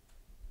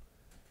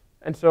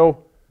 And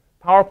so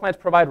power plants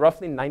provide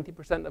roughly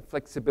 90% of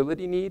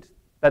flexibility needs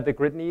that the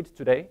grid needs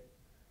today.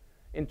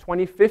 In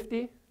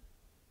 2050,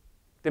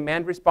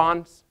 demand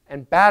response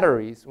and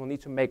batteries will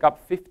need to make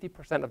up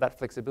 50% of that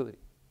flexibility.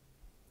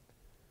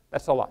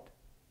 That's a lot.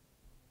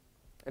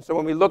 And so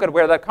when we look at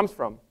where that comes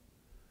from,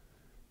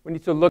 we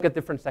need to look at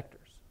different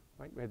sectors.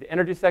 Right? We have the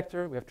energy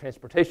sector, we have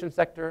transportation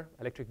sector,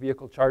 electric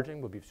vehicle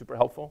charging will be super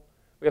helpful.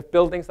 We have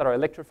buildings that are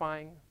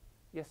electrifying.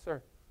 Yes,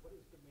 sir? What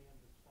is demand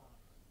response?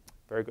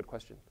 Very good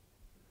question.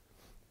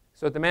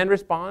 So demand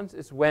response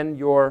is when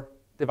your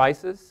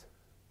devices,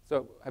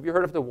 so have you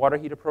heard of the water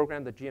heater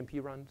program that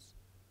GMP runs?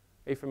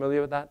 Are you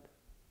familiar with that?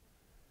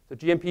 So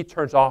GMP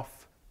turns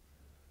off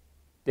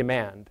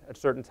demand at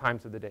certain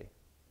times of the day.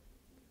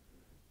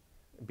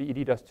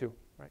 BED does too,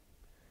 right?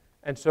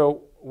 And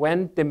so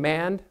when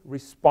demand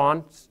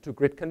responds to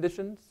grid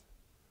conditions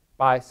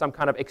by some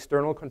kind of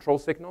external control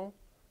signal,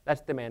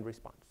 that's demand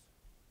response.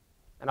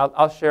 And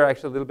I'll share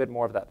actually a little bit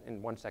more of that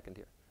in 1 second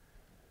here.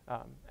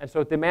 And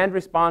so demand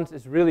response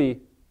is really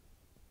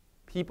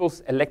people's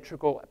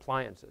electrical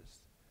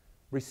appliances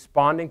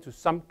responding to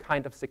some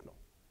kind of signal.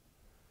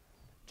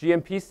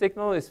 GMP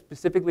signal is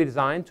specifically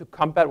designed to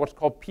combat what's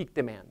called peak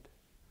demand.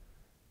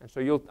 And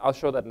so I'll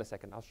show that in a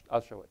second.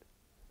 I'll show it.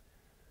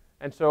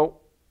 And so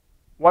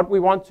what we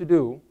want to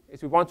do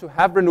is we want to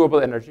have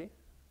renewable energy,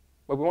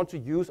 but we want to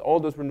use all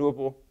those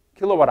renewable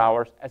kilowatt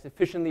hours as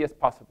efficiently as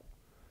possible.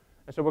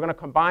 And so we're going to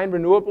combine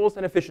renewables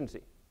and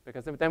efficiency,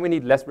 because then we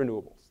need less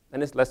renewables.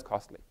 Then it's less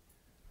costly,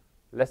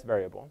 less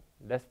variable,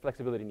 less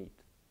flexibility need.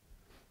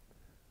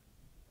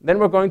 Then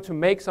we're going to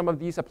make some of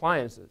these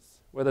appliances,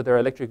 whether they're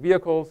electric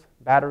vehicles,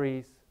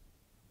 batteries,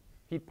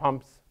 heat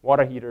pumps,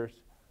 water heaters,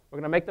 we're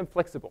going to make them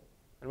flexible.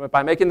 And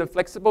by making them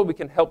flexible, we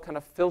can help kind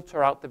of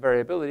filter out the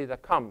variability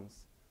that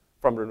comes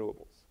from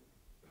renewables.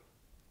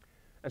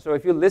 And so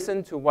if you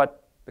listen to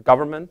what the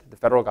government, the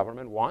federal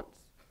government wants,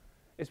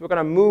 is we're going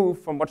to move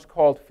from what's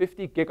called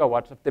 50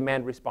 gigawatts of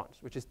demand response,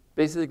 which is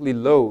basically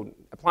load,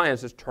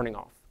 appliances turning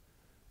off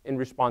in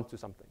response to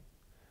something.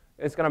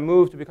 It's going to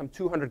move to become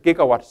 200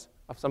 gigawatts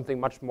of something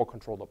much more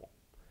controllable,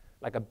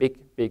 like a big,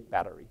 big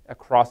battery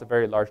across a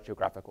very large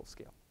geographical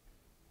scale.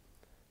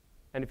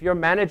 And if you're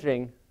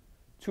managing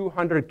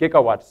 200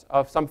 gigawatts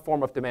of some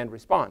form of demand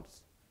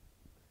response,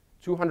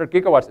 200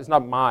 gigawatts is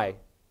not my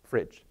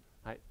fridge.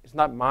 Right? It's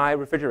not my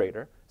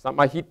refrigerator. It's not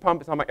my heat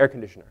pump. It's not my air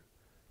conditioner.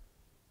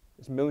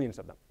 There's millions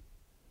of them.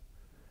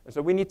 And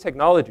so we need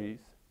technologies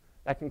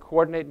that can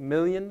coordinate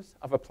millions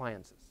of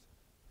appliances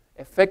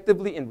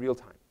effectively in real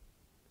time.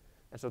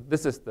 And so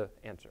this is the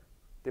answer.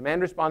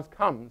 Demand response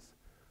comes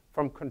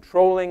from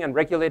controlling and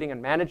regulating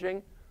and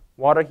managing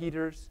water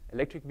heaters,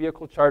 electric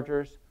vehicle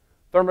chargers,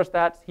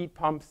 thermostats, heat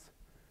pumps,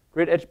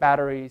 grid edge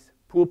batteries,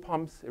 pool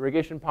pumps,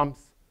 irrigation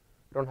pumps.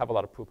 We don't have a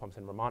lot of pool pumps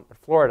in Vermont, but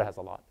Florida has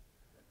a lot.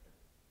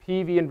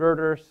 PV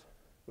inverters,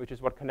 which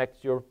is what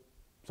connects your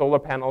solar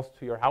panels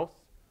to your house.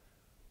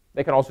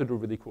 They can also do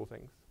really cool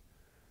things.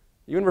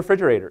 Even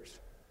refrigerators.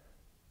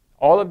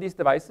 All of these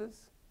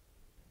devices,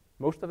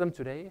 most of them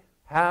today,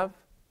 have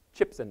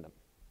chips in them,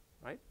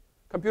 right?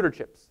 Computer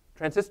chips,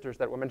 transistors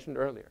that were mentioned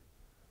earlier.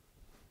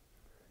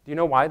 Do you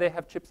know why they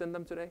have chips in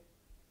them today?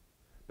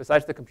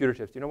 Besides the computer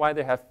chips, do you know why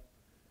they have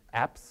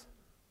apps?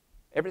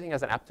 Everything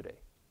has an app today.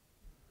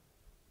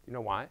 Do you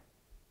know why?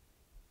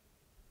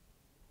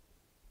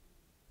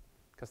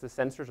 Because the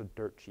sensors are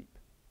dirt cheap.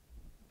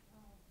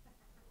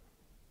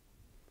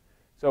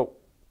 So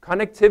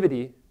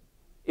connectivity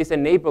is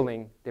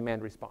enabling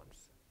demand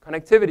response.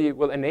 Connectivity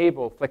will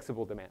enable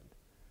flexible demand.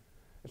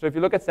 And so if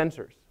you look at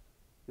sensors,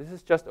 this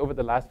is just over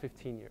the last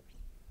 15 years.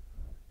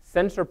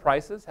 Sensor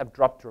prices have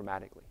dropped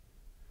dramatically.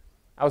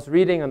 I was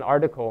reading an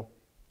article,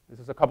 this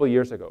was a couple of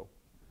years ago,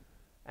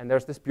 and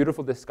there's this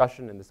beautiful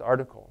discussion in this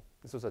article.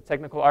 This was a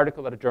technical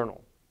article at a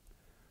journal.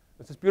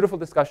 There's this beautiful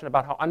discussion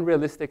about how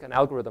unrealistic an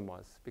algorithm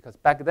was, because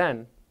back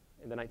then,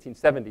 in the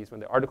 1970s, when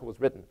the article was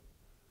written,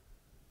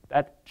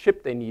 that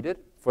chip they needed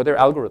for their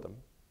algorithm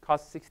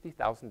cost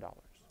 $60,000.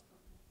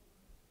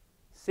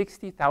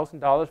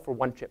 $60,000 for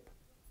one chip.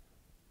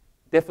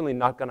 Definitely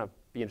not going to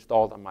be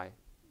installed on my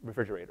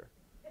refrigerator.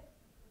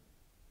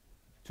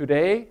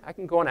 Today, I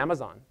can go on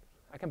Amazon.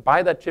 I can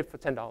buy that chip for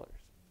 $10.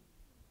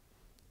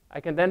 I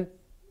can then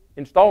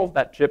install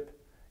that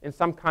chip in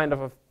some kind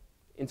of a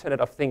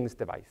Internet of Things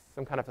device,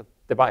 some kind of a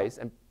device,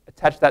 and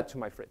attach that to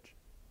my fridge.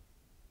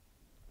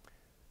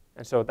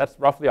 And so that's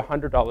roughly a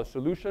 $100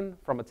 solution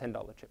from a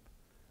 $10 chip.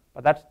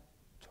 But that's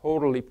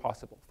totally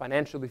possible,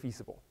 financially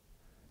feasible,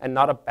 and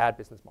not a bad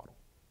business model.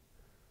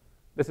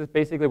 This is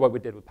basically what we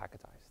did with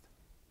Packetized,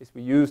 is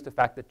we used the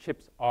fact that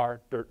chips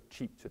are dirt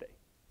cheap today.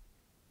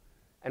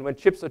 And when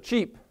chips are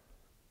cheap,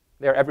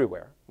 they're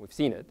everywhere. We've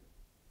seen it,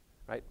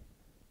 right?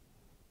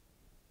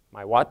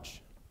 My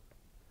watch,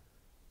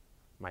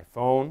 my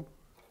phone,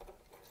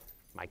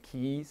 my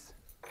keys,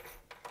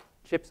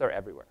 chips are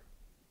everywhere.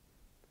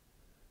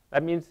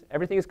 That means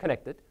everything is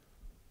connected.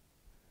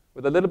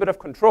 With a little bit of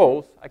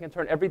controls, I can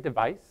turn every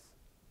device,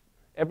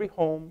 every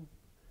home,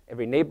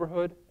 every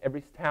neighborhood,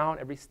 every town,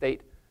 every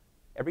state,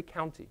 every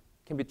county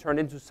can be turned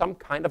into some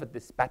kind of a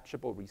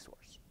dispatchable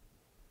resource.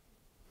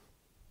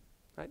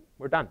 Right?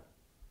 We're done.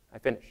 I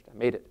finished. I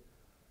made it.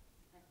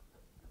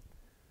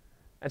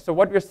 And so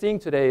what we're seeing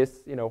today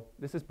is,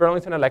 this is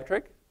Burlington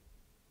Electric,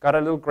 got a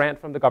little grant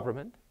from the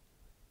government,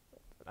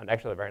 and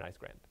actually a very nice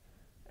grant,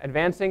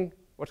 advancing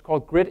what's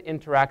called grid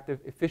interactive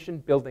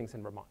efficient buildings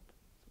in Vermont,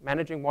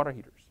 managing water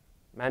heaters,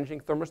 managing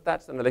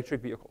thermostats and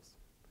electric vehicles.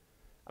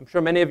 I'm sure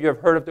many of you have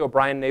heard of the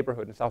O'Brien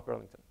neighborhood in South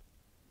Burlington.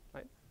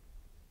 Right?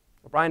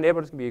 O'Brien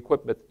neighborhood is going to be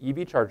equipped with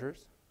EV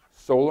chargers,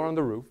 solar on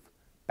the roof,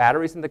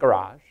 batteries in the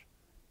garage,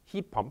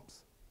 heat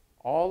pumps,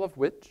 all of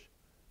which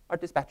are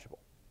dispatchable.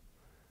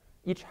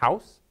 Each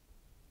house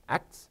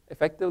acts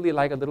effectively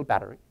like a little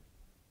battery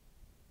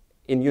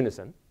in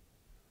unison.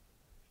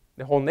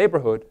 The whole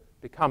neighborhood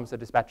becomes a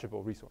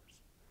dispatchable resource.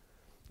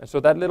 And so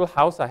that little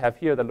house I have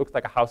here that looks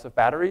like a house of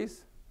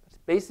batteries, that's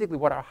basically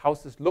what our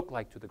houses look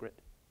like to the grid.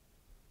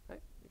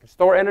 Right? You can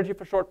store energy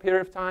for a short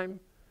period of time.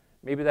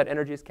 Maybe that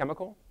energy is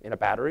chemical in a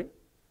battery.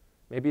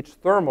 Maybe it's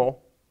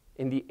thermal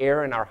in the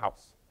air in our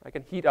house. I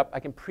can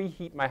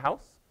preheat my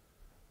house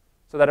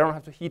so that I don't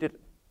have to heat it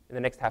in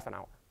the next half an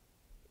hour,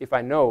 if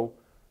I know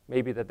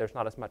maybe that there's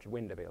not as much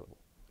wind available,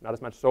 not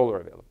as much solar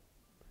available.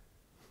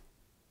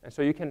 And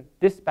so you can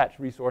dispatch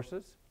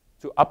resources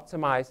to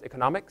optimize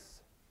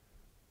economics,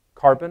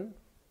 carbon,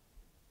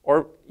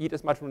 or eat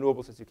as much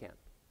renewables as you can.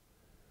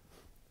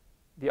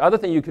 The other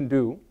thing you can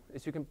do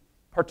is you can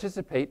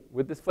participate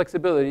with this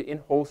flexibility in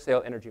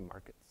wholesale energy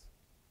markets.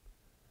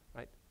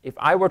 Right? If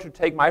I were to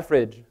take my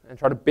fridge and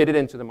try to bid it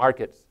into the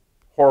markets,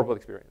 horrible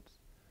experience.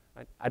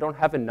 Right? I don't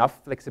have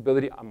enough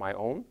flexibility on my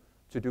own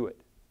to do it.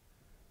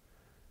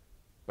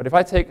 But if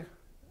I take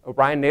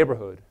O'Brien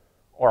neighborhood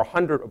or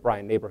 100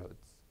 O'Brien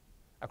neighborhoods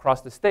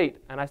across the state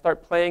and I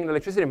start playing the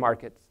electricity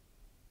markets,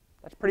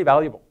 that's pretty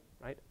valuable,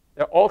 right?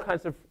 There are all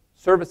kinds of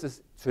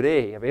services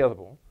today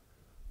available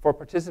for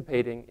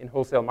participating in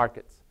wholesale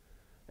markets.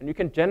 And you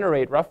can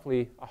generate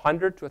roughly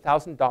 $100 to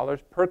 $1,000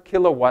 per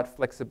kilowatt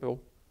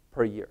flexible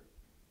per year.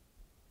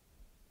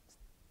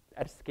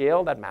 At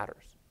scale, that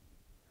matters.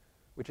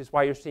 which is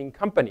why you're seeing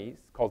companies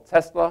called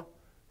Tesla,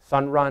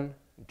 Sunrun,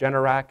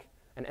 Generac,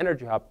 and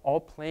Energy Hub all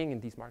playing in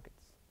these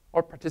markets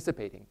or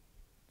participating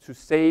to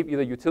save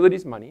either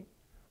utilities money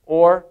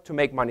or to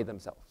make money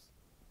themselves.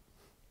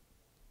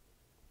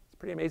 It's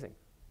pretty amazing.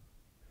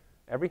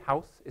 Every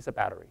house is a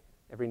battery.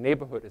 Every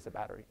neighborhood is a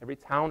battery. Every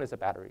town is a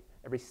battery.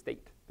 Every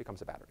state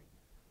becomes a battery.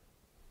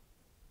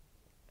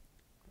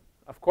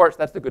 Of course,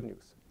 that's the good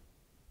news.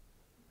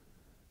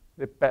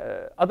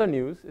 The other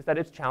news is that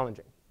it's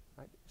challenging.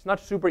 Right? It's not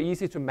super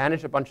easy to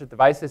manage a bunch of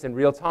devices in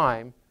real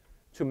time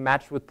to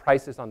match with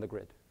prices on the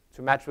grid,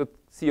 to match with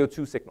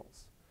CO2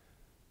 signals,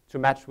 to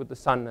match with the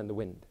sun and the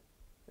wind.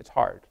 It's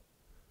hard.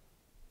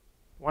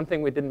 One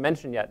thing we didn't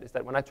mention yet is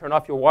that when I turn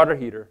off your water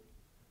heater,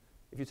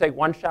 if you take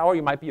one shower,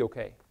 you might be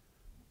okay.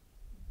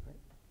 Right?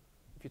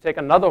 If you take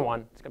another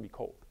one, it's going to be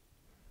cold.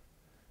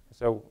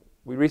 So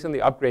we recently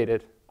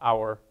upgraded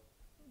our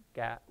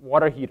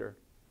water heater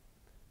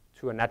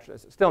to a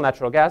still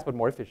natural gas, but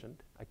more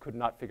efficient. I could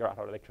not figure out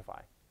how to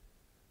electrify.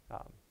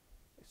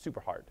 It's super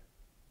hard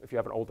if you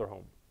have an older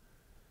home.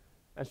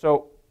 And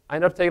so I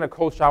ended up taking a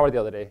cold shower the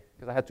other day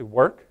because I had to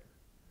work.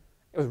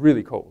 It was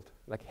really cold,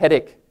 like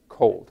headache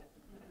cold.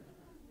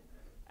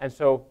 And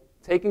so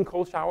taking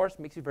cold showers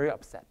makes you very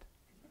upset.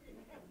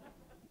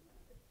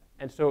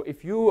 And so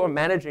if you are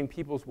managing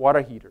people's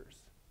water heaters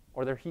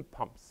or their heat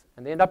pumps,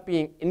 and they end up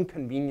being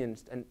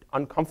inconvenienced and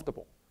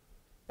uncomfortable,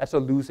 that's a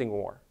losing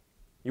war.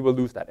 You will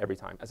lose that every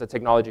time as a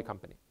technology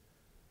company.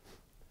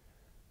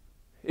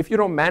 If you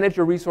don't manage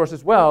your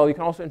resources well, you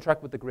can also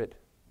interact with the grid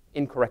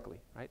incorrectly.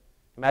 Right?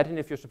 Imagine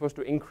if you're supposed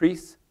to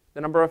increase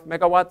the number of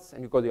megawatts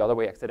and you go the other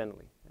way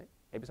accidentally. Right?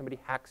 Maybe somebody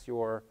hacks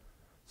your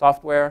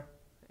software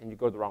and you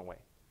go the wrong way.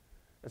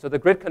 And so the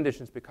grid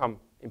conditions become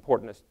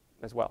important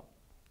as well.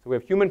 So we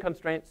have human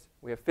constraints,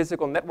 we have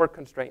physical network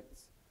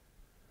constraints.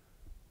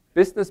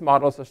 Business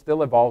models are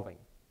still evolving.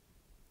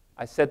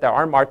 I said there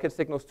are market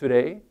signals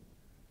today.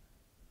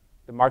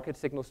 The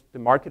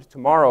markets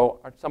tomorrow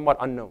are somewhat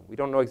unknown. We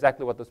don't know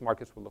exactly what those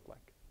markets will look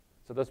like.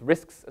 So there's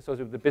risks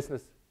associated with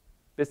the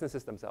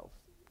businesses themselves,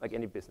 like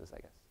any business, I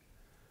guess.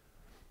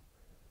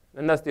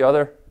 Then there's the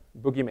other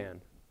boogeyman,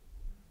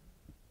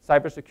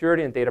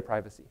 cybersecurity and data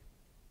privacy.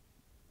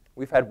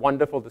 We've had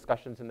wonderful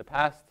discussions in the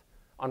past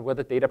on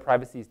whether data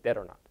privacy is dead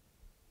or not.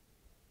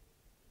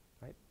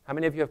 Right? How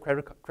many of you have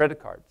credit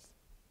cards?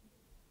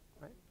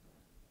 Right?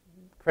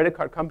 Credit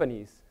card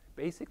companies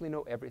basically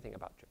know everything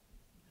about you.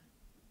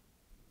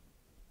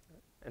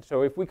 And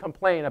so if we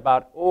complain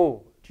about,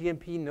 oh,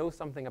 GMP knows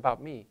something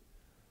about me,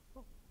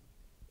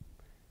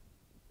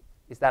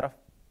 is that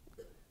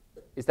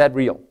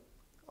real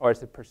or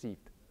is it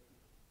perceived?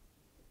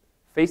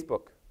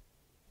 Facebook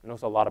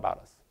knows a lot about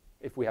us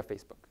if we have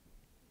Facebook.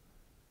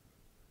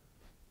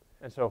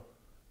 And so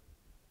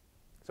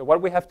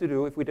what we have to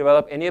do if we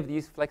develop any of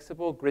these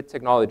flexible grid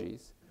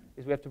technologies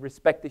is we have to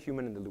respect the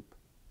human in the loop.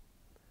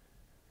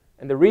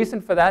 And the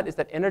reason for that is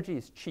that energy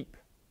is cheap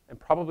and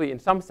probably in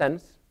some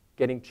sense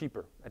getting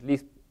cheaper, at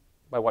least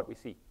by what we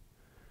see.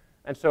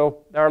 And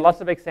so there are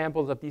lots of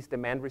examples of these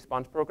demand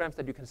response programs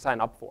that you can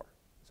sign up for.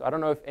 So I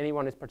don't know if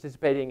anyone is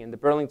participating in the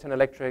Burlington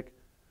Electric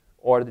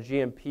or the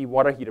GMP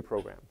water heater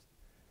programs.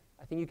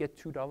 I think you get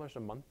 $2 a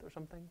month or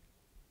something,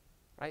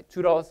 right?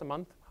 $2 a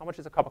month. How much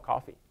is a cup of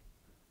coffee?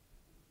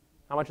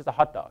 How much is a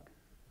hot dog?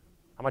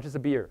 How much is a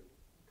beer?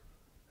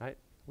 Right?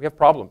 We have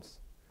problems.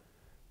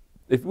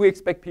 If we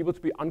expect people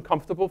to be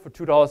uncomfortable for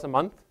 $2 a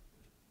month,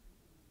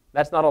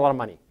 that's not a lot of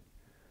money.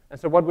 And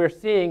so what we're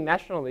seeing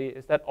nationally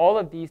is that all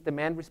of these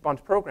demand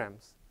response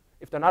programs,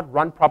 if they're not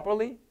run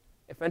properly,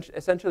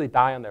 essentially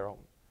die on their own.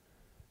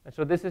 And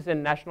so this is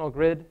in National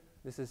Grid.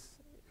 This is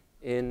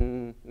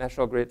in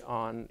National Grid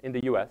in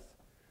the US.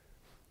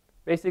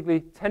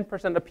 Basically,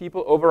 10% of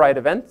people override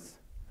events,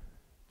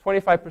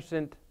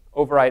 25%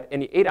 override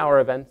any 8-hour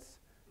events,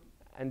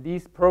 and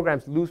these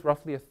programs lose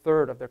roughly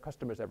 1/3 of their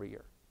customers every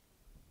year.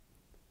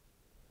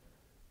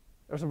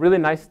 There was a really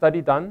nice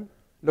study done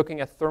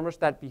looking at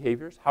thermostat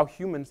behaviors, how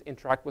humans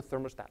interact with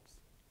thermostats,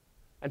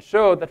 and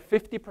showed that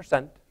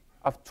 50%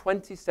 of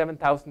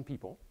 27,000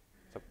 people,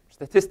 so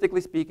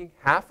statistically speaking,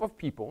 half of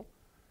people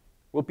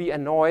will be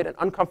annoyed and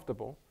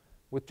uncomfortable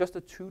with just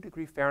a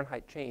 2-degree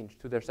Fahrenheit change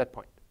to their set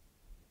point,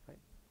 right?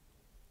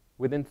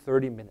 Within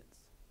 30 minutes.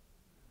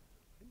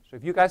 So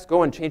if you guys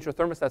go and change your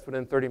thermostats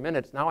within 30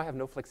 minutes, now I have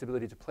no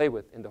flexibility to play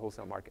with in the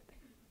wholesale market,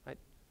 right?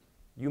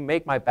 You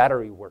make my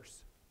battery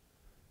worse.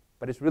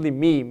 But it's really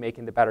me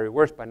making the battery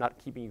worse by not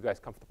keeping you guys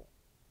comfortable.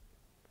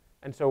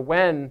 And so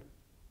when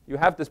you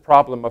have this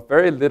problem of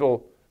very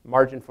little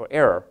margin for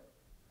error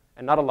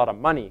and not a lot of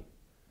money,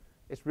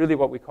 it's really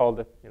what we call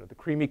the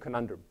creamy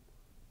conundrum.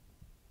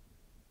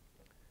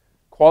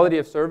 Quality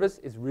of service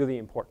is really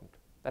important.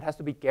 That has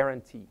to be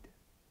guaranteed.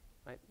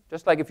 Right?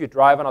 Just like if you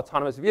drive an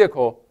autonomous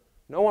vehicle,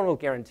 no one will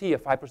guarantee a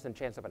 5%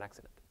 chance of an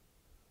accident.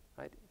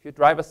 Right? If you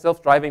drive a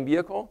self-driving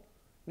vehicle,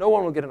 no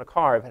one will get in a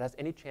car if it has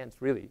any chance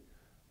really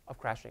of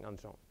crashing on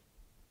its own.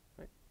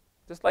 Right?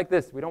 Just like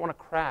this, we don't want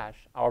to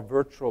crash our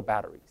virtual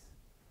batteries.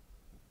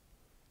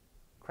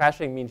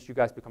 Crashing means you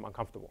guys become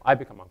uncomfortable. I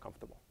become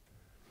uncomfortable.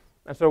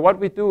 And so what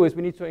we do is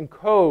we need to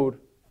encode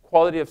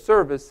quality of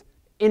service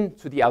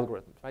into the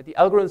algorithms. Right? The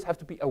algorithms have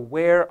to be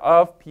aware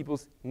of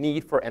people's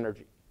need for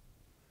energy.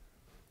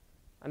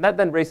 And that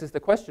then raises the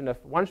question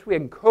of, once we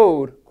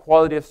encode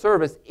quality of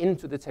service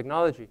into the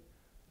technology,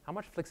 how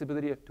much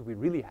flexibility do we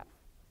really have?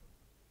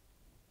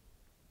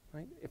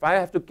 Right? If I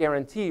have to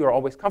guarantee you're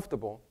always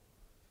comfortable,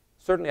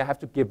 certainly I have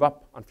to give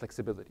up on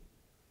flexibility.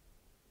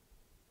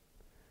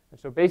 And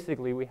so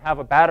basically, we have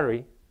a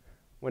battery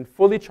when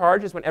fully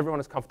charged is when everyone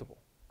is comfortable.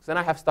 Because then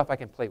I have stuff I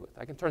can play with.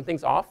 I can turn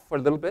things off for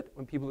a little bit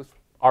when people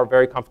are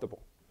very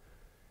comfortable.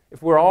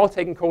 If we're all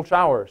taking cold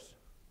showers,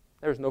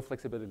 there's no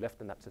flexibility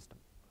left in that system.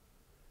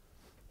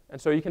 And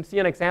so you can see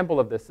an example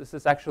of this. This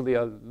is actually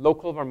a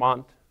local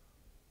Vermont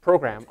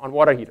program on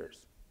water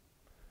heaters.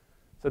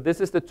 So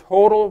this is the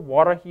total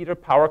water heater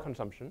power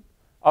consumption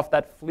of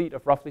that fleet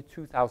of roughly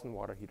 2,000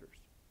 water heaters.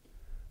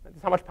 This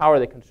is how much power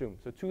they consume.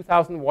 So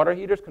 2,000 water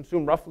heaters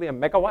consume roughly a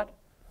megawatt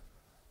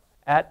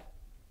at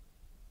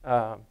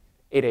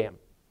 8 a.m.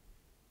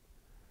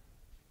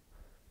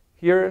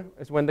 Here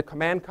is when the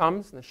command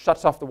comes and it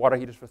shuts off the water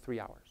heaters for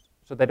 3 hours.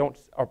 So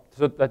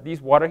that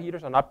these water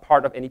heaters are not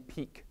part of any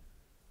peak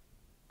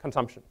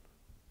consumption.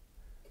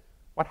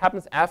 What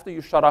happens after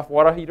you shut off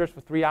water heaters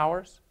for 3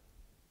 hours?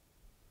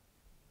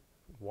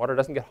 Water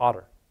doesn't get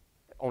hotter.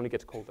 It only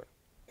gets colder.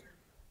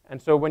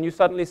 And so when you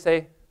suddenly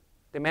say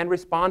demand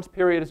response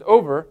period is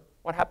over,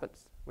 what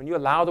happens? When you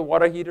allow the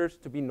water heaters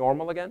to be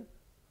normal again,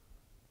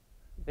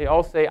 they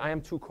all say, I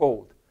am too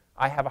cold.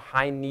 I have a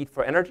high need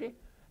for energy,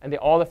 and they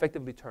all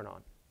effectively turn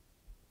on.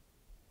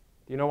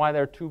 Do you know why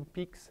there are 2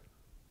 peaks?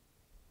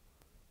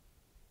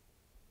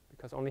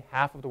 Because only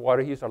half of the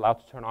water heaters are allowed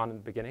to turn on in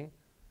the beginning,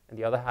 and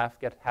the other half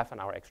get half an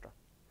hour extra.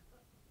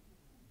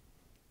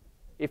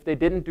 If they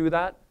didn't do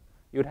that,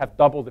 you would have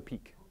double the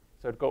peak.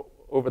 So it'd go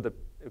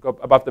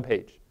above the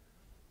page.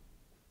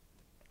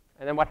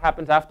 And then what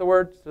happens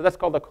afterwards? So that's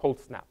called a cold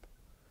snap.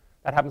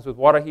 That happens with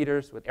water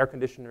heaters, with air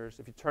conditioners.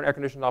 If you turn air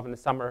conditioners off in the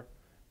summer,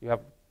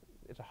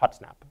 it's a hot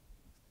snap.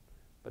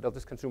 But they'll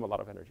just consume a lot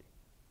of energy.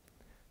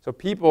 So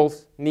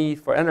people's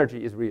need for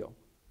energy is real.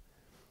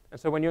 And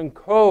so when you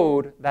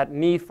encode that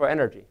need for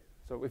energy,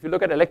 so if you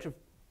look at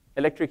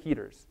electric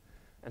heaters,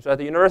 and so at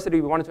the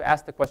university we wanted to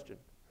ask the question,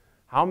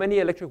 how many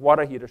electric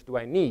water heaters do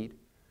I need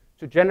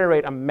to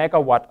generate a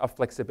megawatt of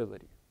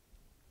flexibility?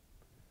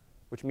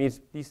 Which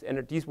means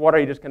these water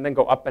heaters can then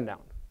go up and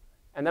down.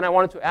 And then I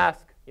wanted to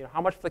ask,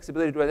 how much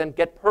flexibility do I then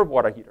get per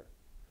water heater?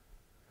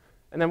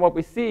 And then what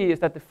we see is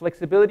that the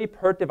flexibility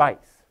per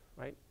device,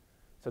 right?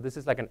 So this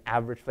is like an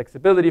average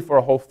flexibility for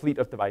a whole fleet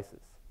of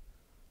devices.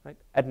 Right?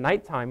 At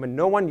nighttime, when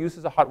no one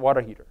uses a hot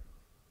water heater,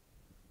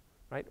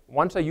 right?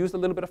 Once I use a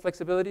little bit of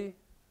flexibility,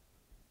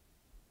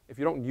 if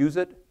you don't use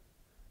it,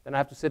 then I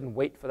have to sit and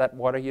wait for that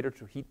water heater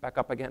to heat back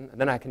up again,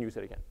 and then I can use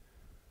it again.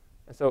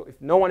 And so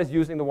if no one is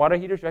using the water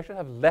heaters, you actually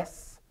have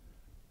less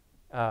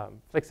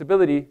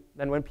flexibility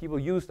than when people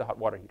use the hot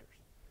water heaters.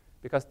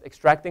 Because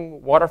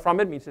extracting water from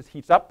it means it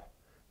heats up,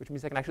 which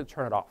means I can actually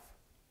turn it off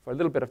for a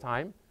little bit of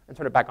time and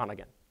turn it back on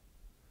again.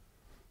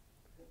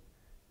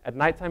 At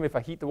nighttime, if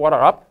I heat the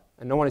water up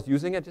and no one is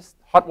using it, just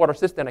hot water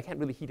sits there and I can't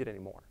really heat it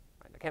anymore.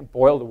 Right? I can't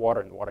boil the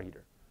water in the water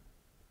heater.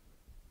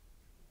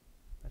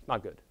 That's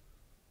not good.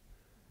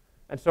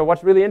 And so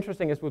what's really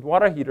interesting is with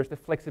water heaters, the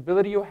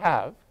flexibility you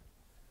have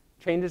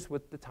changes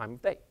with the time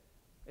of day.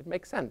 It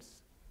makes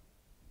sense.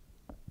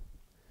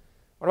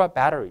 What about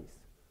batteries?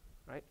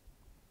 Right?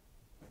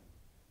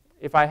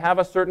 If I have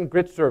a certain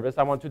grid service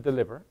I want to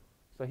deliver,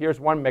 so here's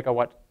 1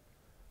 megawatt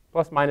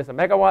plus minus a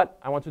megawatt,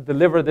 I want to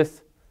deliver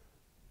this.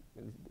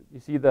 You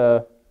see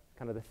the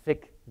kind of the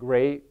thick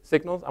gray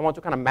signals? I want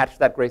to kind of match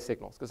that gray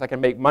signals because I can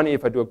make money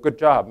if I do a good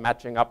job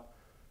matching up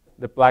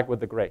the black with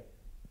the gray.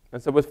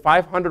 And so with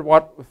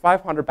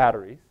 500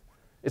 batteries,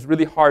 it's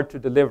really hard to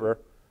deliver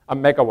a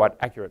megawatt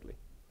accurately.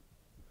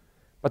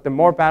 But the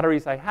more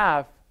batteries I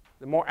have,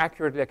 the more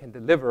accurately I can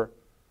deliver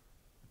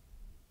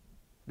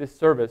this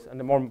service and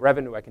the more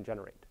revenue I can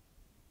generate.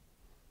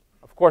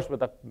 Of course,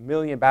 with 1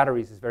 million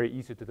batteries, it's very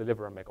easy to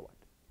deliver a megawatt.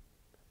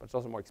 But it's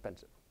also more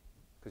expensive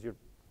because you're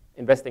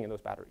investing in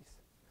those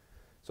batteries.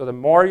 So the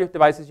more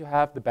devices you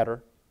have, the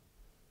better.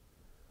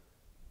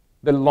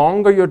 The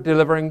longer you're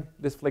delivering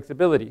this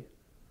flexibility,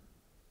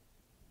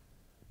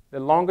 so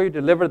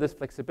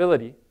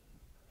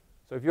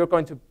if you're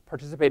going to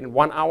participate in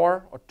 1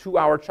 hour or 2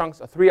 hour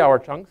chunks or 3 hour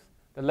chunks,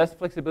 the less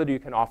flexibility you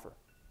can offer.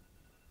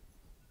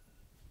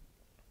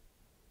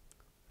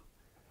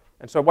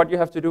 And so what you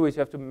have to do is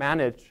you have to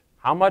manage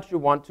how much you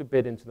want to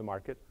bid into the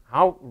market,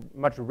 how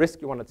much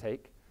risk you want to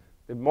take.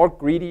 The more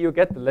greedy you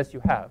get, the less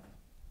you have,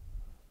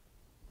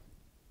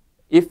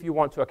 if you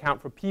want to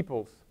account for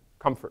people's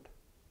comfort.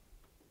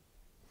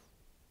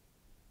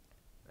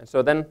 And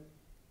so then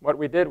what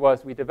we did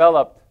was we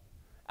developed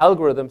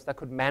algorithms that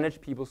could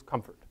manage people's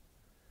comfort.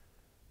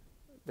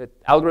 The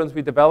algorithms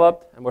we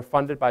developed and were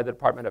funded by the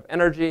Department of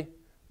Energy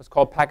was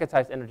called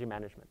packetized energy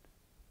management.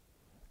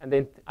 And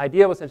the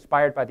idea was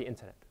inspired by the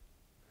internet.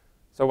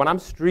 So when I'm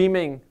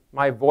streaming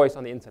my voice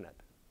on the internet,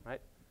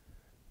 right,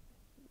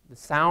 the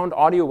sound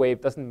audio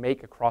wave doesn't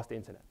make across the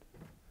internet.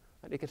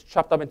 It gets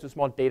chopped up into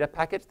small data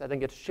packets that then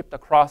get shipped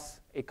across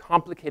a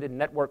complicated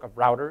network of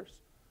routers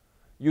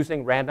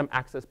using random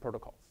access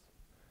protocols.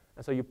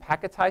 And so you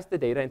packetize the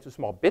data into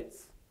small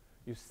bits,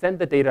 you send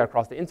the data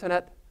across the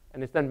internet,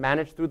 and it's then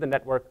managed through the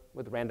network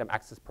with random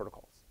access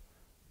protocols.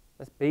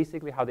 That's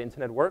basically how the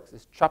internet works,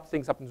 is chop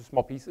things up into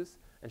small pieces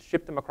and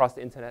ship them across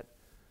the internet.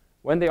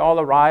 When they all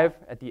arrive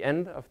at the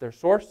end of their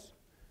source,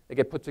 they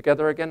get put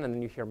together again, and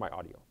then you hear my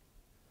audio.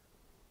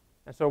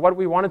 And so what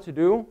we wanted to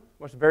do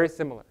was very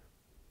similar.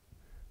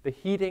 The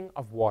heating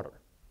of water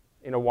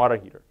in a water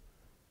heater.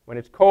 When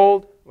it's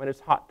cold, when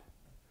it's hot.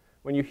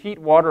 When you heat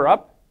water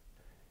up,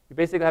 you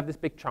basically have this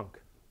big chunk.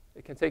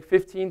 It can take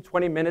 15,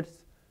 20 minutes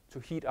to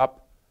heat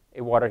up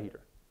a water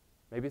heater,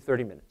 maybe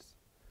 30 minutes.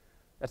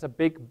 That's a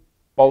big,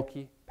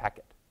 bulky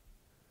packet.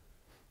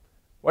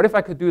 What if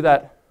I could do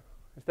that,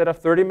 instead of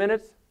 30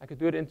 minutes, I could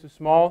do it into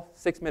small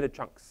 6-minute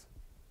chunks?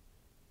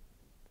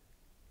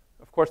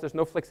 Of course, there's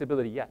no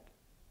flexibility yet.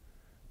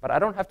 But I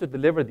don't have to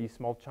deliver these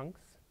small chunks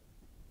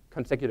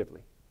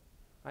consecutively,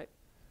 right?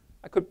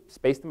 I could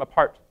space them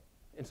apart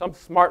in some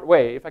smart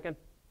way. If I can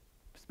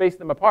space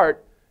them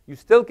apart, you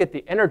still get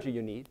the energy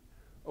you need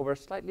over a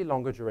slightly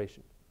longer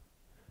duration.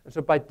 And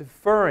so by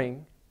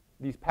deferring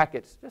these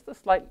packets just a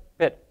slight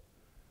bit,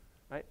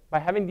 right, by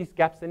having these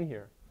gaps in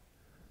here,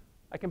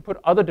 I can put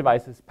other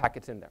devices'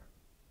 packets in there,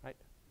 right?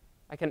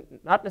 I can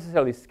not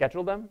necessarily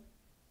schedule them,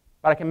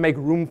 but I can make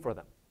room for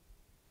them.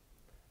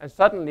 And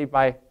suddenly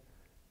by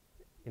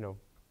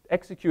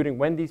executing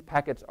when these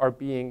packets are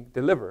being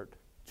delivered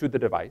to the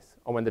device,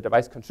 or when the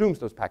device consumes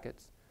those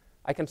packets,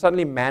 I can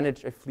suddenly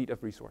manage a fleet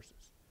of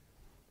resources.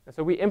 And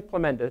so we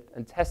implemented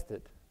and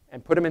tested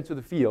and put them into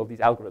the field, these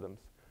algorithms,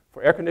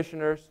 for air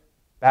conditioners,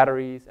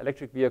 batteries,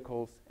 electric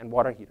vehicles, and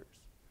water heaters.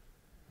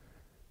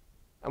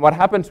 And what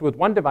happens with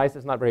one device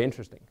is not very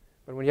interesting.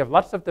 But when you have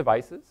lots of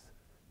devices,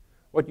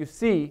 what you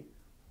see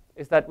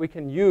is that we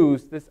can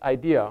use this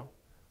idea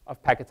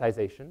of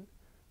packetization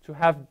to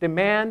have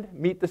demand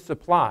meet the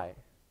supply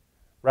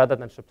rather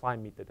than supply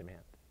meet the demand.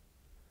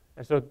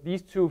 And so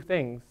these two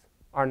things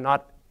are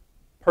not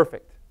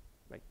perfect.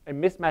 Like a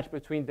mismatch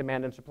between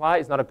demand and supply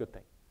is not a good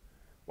thing.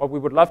 What we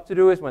would love to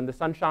do is when the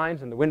sun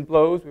shines and the wind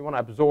blows, we want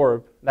to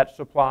absorb that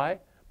supply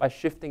by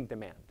shifting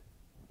demand.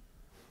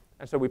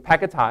 And so we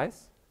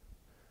packetize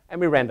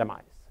and we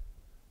randomize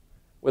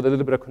with a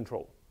little bit of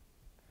control,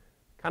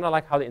 kind of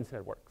like how the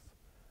internet works.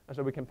 And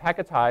so we can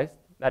packetize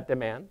that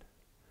demand,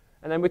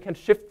 and then we can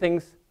shift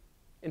things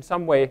in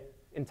some way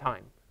in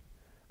time.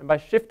 And by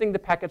shifting the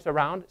packets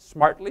around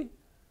smartly,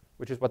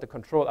 which is what the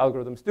control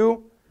algorithms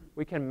do,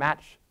 we can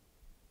match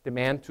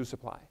demand to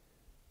supply.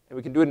 And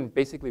we can do it in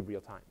basically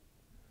real time.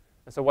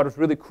 And so what was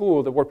really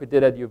cool, the work we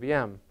did at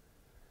UVM,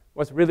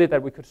 was really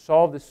that we could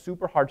solve this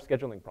super hard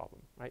scheduling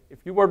problem. Right?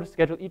 If you were to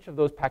schedule each of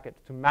those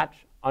packets to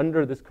match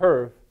under this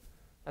curve,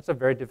 that's a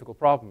very difficult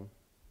problem.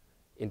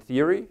 In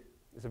theory,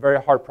 it's a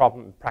very hard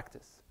problem in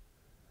practice.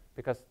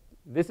 Because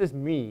this is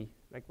me.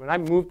 Like when I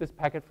move this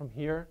packet from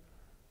here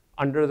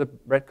under the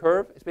red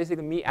curve, it's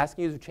basically me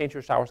asking you to change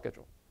your shower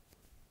schedule.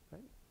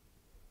 Right?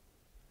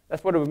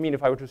 That's what it would mean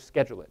if I were to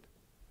schedule it.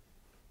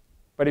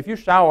 But if you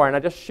shower and I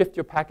just shift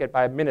your packet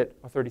by a minute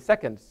or 30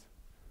 seconds,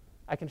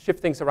 I can shift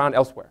things around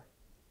elsewhere.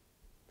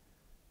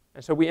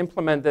 And so we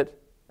implemented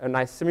a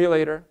nice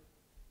simulator.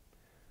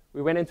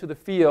 We went into the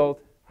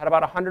field, had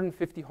about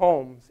 150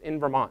 homes in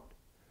Vermont,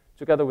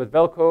 together with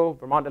Velco,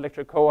 Vermont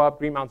Electric Co-op,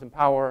 Green Mountain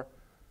Power,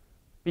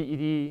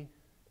 BED,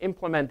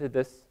 implemented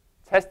this,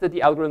 tested the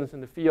algorithms in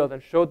the field,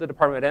 and showed the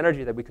Department of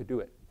Energy that we could do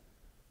it,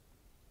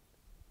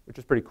 which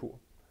was pretty cool.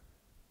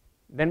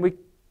 Then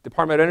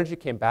Department of Energy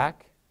came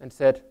back and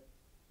said,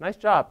 nice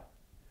job.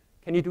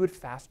 Can you do it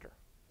faster?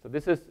 So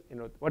this is,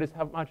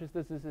 how much is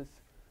this? This is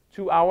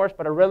 2 hours,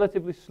 but a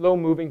relatively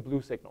slow-moving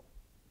blue signal.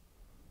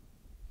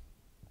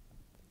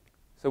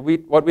 So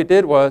what we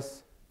did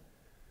was,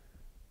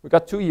 we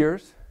got 2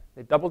 years.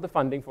 They doubled the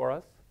funding for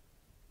us.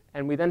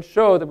 And we then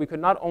showed that we could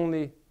not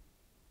only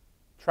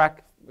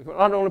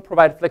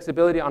provide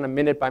flexibility on a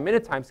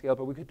minute-by-minute timescale,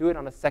 but we could do it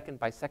on a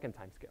second-by-second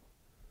timescale.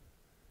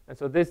 And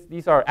so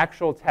these are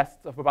actual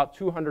tests of about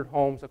 200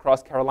 homes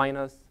across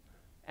Carolinas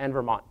and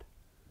Vermont.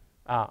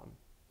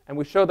 And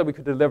we showed that we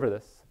could deliver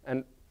this.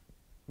 And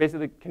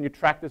basically, can you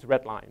track this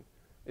red line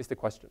is the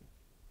question.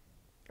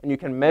 And you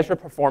can measure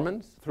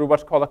performance through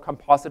what's called a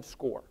composite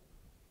score.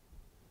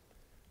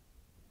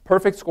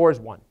 Perfect score is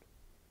 1.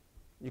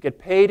 You get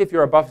paid if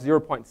you're above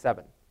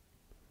 0.7.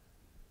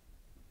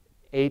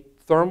 A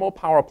thermal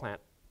power plant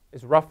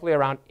is roughly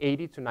around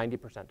 80 to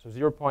 90%, so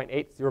 0.8,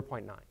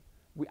 0.9.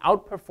 We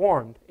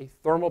outperformed a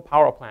thermal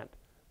power plant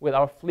with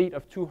our fleet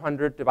of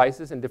 200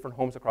 devices in different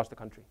homes across the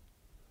country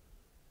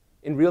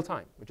in real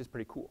time, which is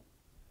pretty cool.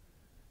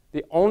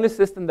 The only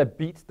system that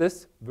beats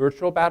this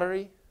virtual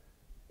battery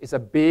is a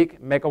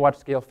big megawatt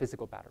scale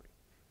physical battery.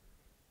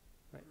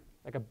 Right?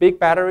 Like a big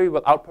battery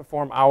will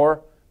outperform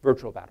our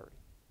virtual battery.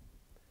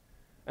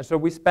 And so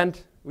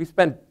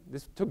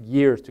this took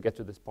years to get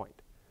to this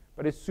point.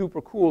 But it's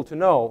super cool to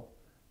know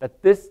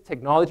that this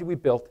technology we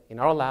built in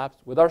our labs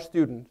with our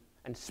students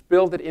and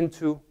spilled it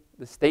into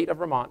the state of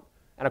Vermont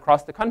and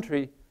across the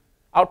country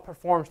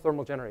outperforms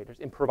thermal generators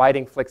in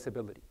providing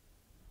flexibility.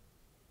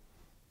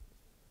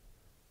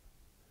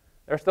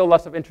 There are still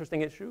lots of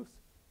interesting issues.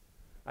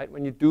 Right?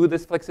 When you do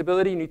this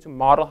flexibility, you need to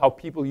model how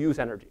people use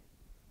energy.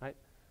 Right?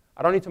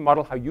 I don't need to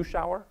model how you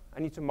shower. I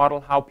need to model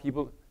how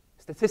people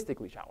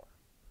statistically shower.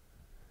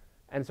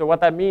 And so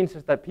what that means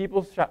is that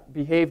people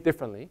behave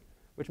differently,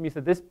 which means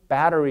that this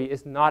battery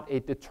is not a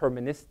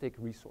deterministic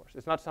resource.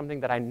 It's not something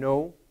that I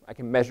know, I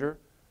can measure.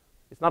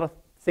 It's not a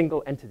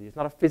single entity. It's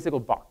not a physical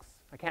box.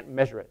 I can't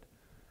measure it.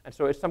 And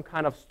so it's some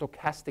kind of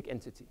stochastic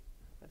entity.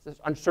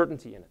 There's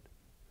uncertainty in it.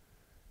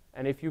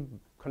 And if you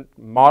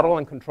model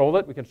and control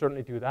it, we can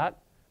certainly do that.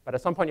 But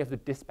at some point, you have to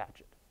dispatch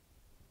it.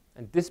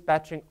 And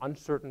dispatching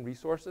uncertain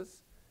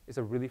resources is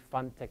a really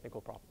fun technical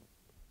problem.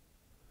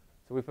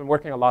 So we've been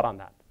working a lot on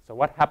that. So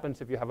what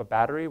happens if you have a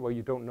battery where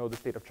you don't know the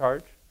state of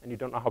charge and you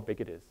don't know how big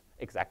it is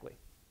exactly?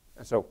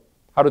 And so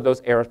how do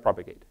those errors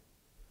propagate?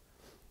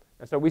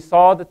 And so we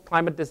saw the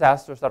climate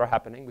disasters that are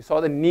happening. We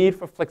saw the need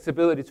for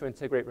flexibility to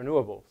integrate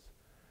renewables.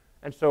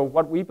 And so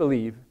what we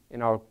believe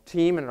in our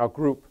team and in our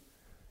group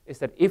is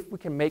that if we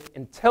can make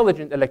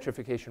intelligent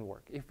electrification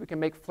work, if we can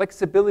make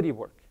flexibility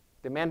work,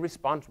 demand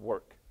response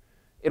work,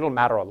 it'll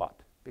matter a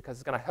lot because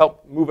it's going to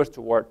help move us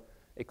toward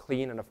a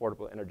clean and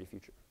affordable energy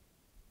future.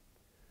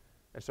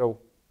 And so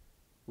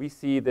we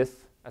see this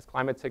as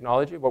climate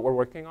technology, what we're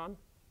working on.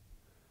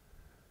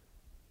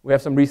 We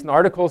have some recent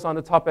articles on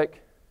the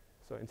topic.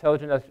 So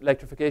intelligent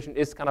electrification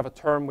is kind of a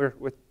term we're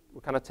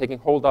kind of taking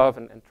hold of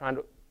and trying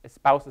to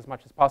espouse as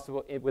much as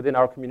possible within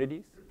our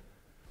communities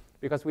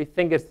because we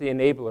think it's the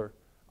enabler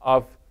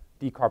of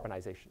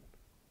decarbonization.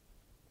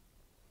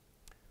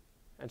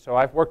 And so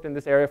I've worked in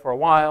this area for a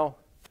while.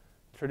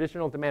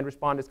 Traditional demand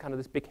response is kind of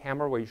this big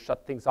hammer where you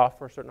shut things off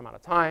for a certain amount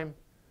of time.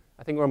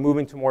 I think we're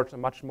moving towards a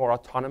much more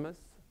autonomous,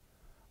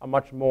 a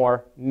much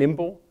more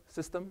nimble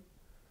system.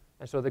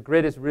 And so the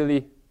grid is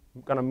really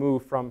going to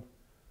move from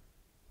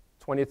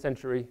 20th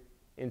century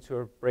into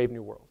a brave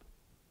new world.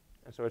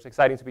 And so it's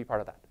exciting to be part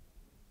of that.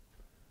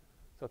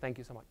 So thank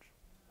you so much.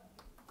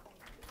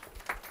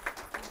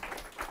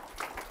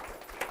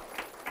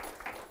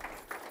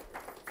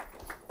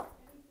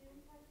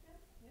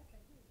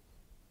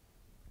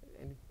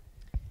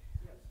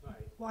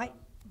 Why?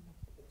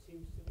 It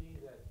seems to me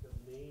that the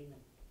main,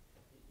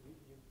 you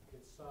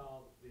can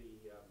solve the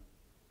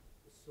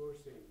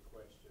sourcing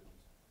questions,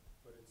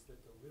 but it's the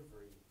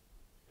delivery,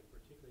 and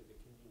particularly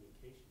the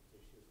communications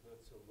issues,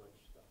 not so much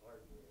the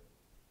hardware.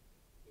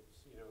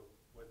 It's, you know,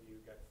 whether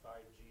you've got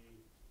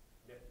 5G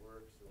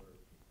networks or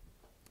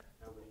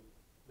how many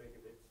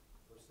megabits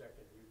per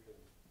second you can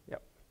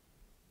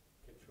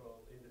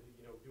control into the,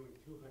 you know, doing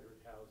 200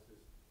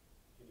 houses,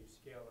 can you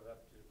scale it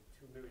up to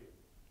 2 million?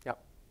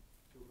 Yep.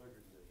 200 million.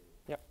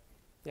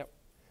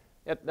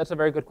 Yeah, that's a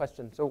very good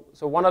question. So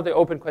one of the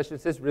open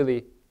questions is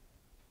really,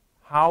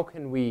 how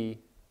can we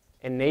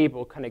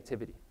enable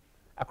connectivity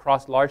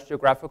across large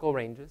geographical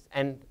ranges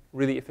and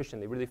really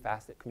efficiently, really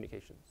fast at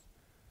communications?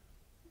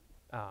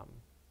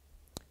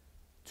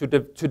 To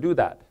do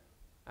that,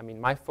 I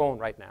mean, my phone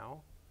right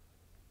now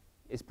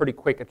is pretty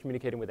quick at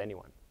communicating with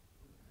anyone.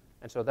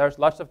 And so there's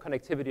lots of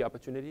connectivity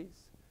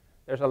opportunities.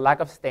 There's a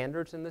lack of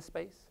standards in this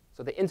space.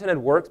 So the internet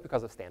works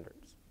because of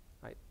standards.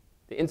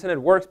 The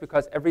internet works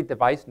because every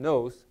device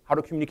knows how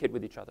to communicate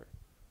with each other.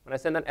 When I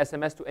send an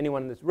SMS to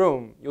anyone in this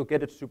room, you'll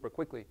get it super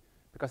quickly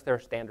because there are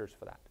standards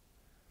for that.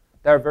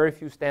 There are very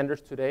few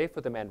standards today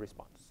for demand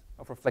response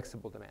or for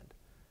flexible demand.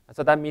 And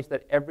so that means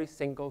that every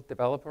single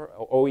developer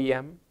or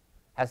OEM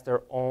has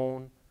their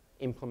own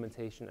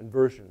implementation and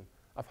version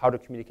of how to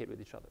communicate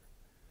with each other.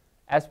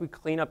 As we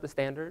clean up the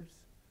standards,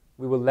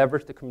 we will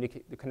leverage the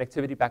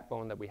connectivity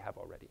backbone that we have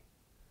already.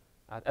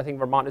 I think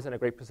Vermont is in a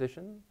great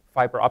position.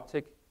 Fiber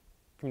optic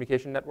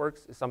communication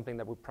networks is something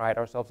that we pride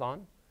ourselves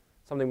on,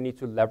 something we need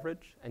to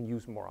leverage and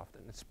use more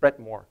often and spread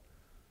more.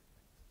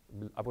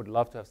 I would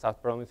love to have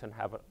South Burlington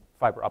have a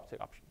fiber optic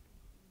option.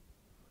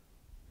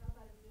 How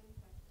about a Zoom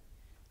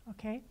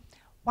question? Okay.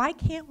 Why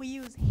can't we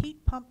use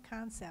heat pump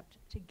concept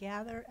to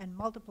gather and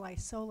multiply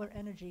solar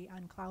energy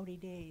on cloudy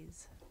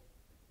days?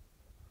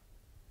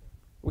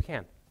 We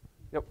can.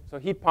 Yep. So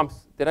heat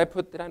pumps, did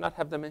I not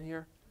have them in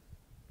here?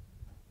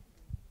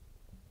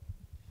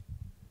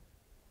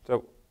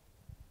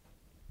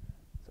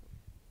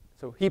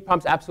 So heat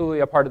pumps absolutely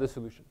are part of the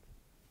solution.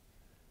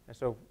 And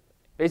so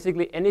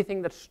basically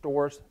anything that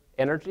stores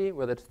energy,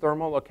 whether it's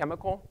thermal or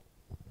chemical,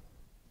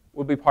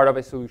 will be part of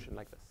a solution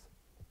like this.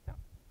 Yeah.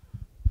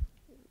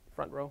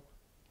 Front row.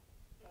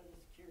 I'm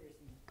just curious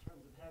in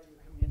terms of how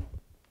you're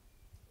communicating.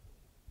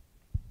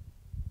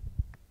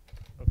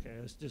 Okay,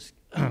 I was just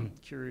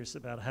curious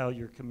about how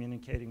you're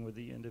communicating with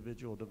the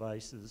individual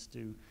devices.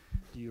 Do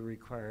you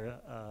require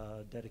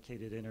a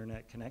dedicated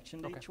internet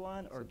connection to each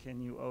one, or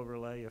can you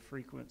overlay a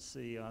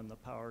frequency on the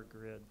power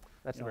grid?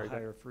 That's a very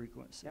higher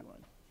frequency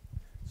one.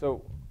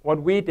 So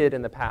what we did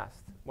in the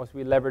past was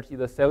we leveraged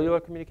either cellular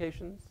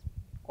communications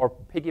or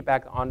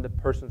piggyback on the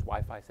person's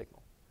Wi-Fi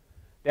signal.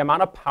 the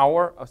amount of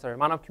power,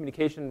 amount of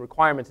communication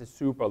requirements is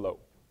super low.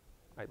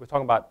 Right? We're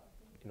talking about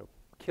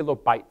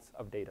kilobytes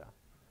of data.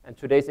 And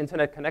today's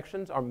internet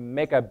connections are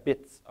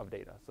megabits of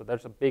data. So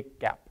there's a big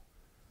gap.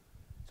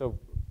 So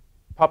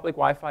public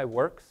Wi-Fi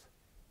works,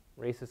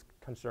 raises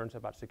concerns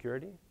about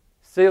security.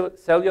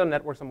 Cellular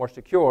networks are more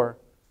secure,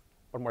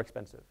 but more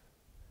expensive.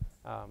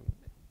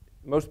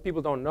 Most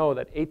people don't know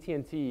that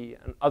AT&T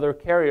and other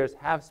carriers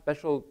have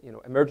special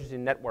emergency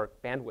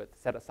network bandwidth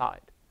set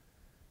aside.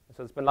 And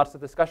so there's been lots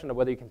of discussion of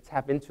whether you can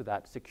tap into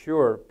that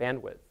secure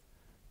bandwidth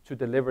to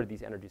deliver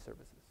these energy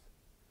services.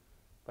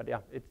 But yeah,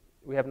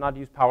 we have not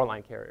used power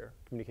line carrier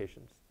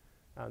communications.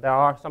 There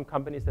are some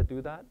companies that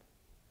do that.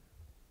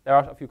 There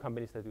are a few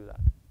companies that do that.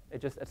 It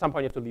just, at some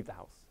point, you have to leave the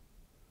house.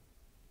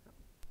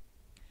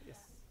 Yes.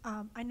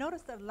 I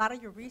noticed that a lot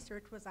of your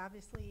research was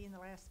obviously in the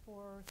last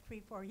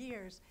 3-4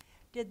 years.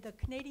 Did the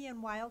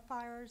Canadian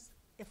wildfires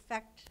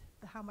affect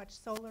how much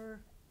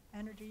solar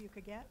energy you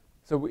could get?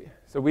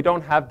 So we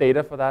don't have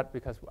data for that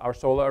because our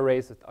solar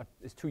arrays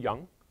is too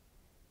young.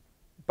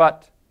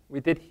 But we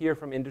did hear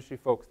from industry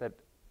folks that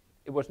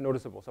it was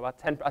noticeable. So about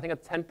I think a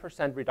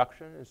 10%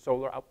 reduction in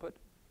solar output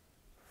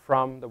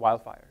from the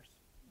wildfires.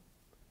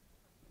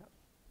 Yeah.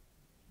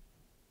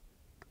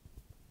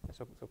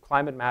 So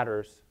climate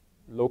matters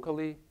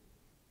locally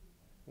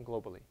and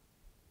globally.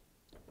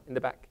 In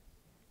the back.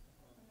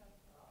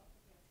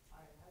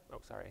 Oh,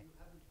 sorry. You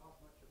haven't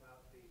talked much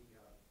about the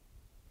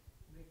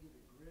making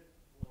the grid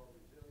more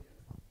resilient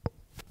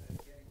and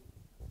getting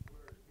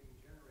where it's being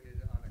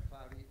generated on a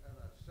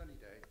sunny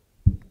day,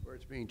 where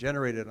it's being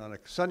generated on a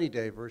sunny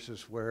day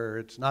versus where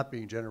it's not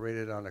being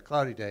generated on a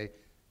cloudy day,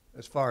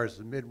 as far as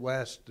the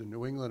Midwest and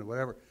New England and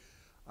whatever.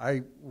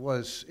 I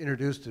was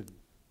introduced to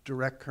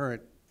direct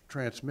current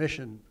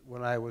transmission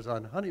when I was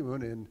on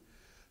honeymoon in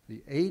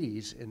the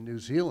 80s in New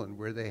Zealand,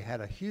 where they had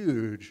a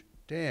huge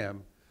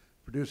dam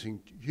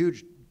producing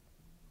huge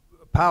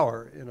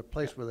power in a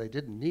place where they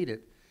didn't need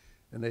it,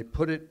 and they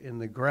put it in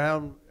the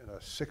ground in a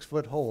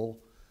 6-foot hole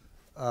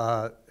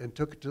and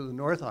took it to the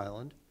North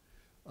Island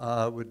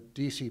with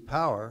DC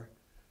power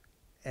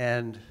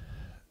and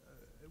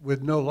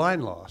with no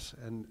line loss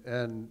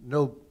and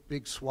no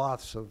big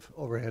swaths of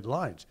overhead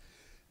lines.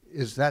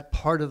 Is that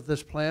part of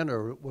this plan,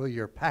 or will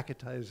your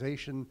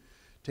packetization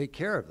take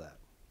care of that?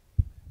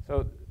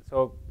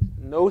 So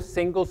no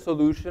single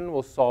solution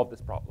will solve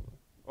this problem.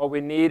 What we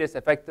need is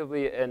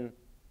effectively in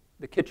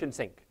the kitchen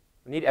sink.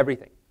 We need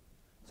everything.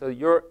 So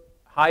your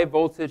high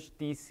voltage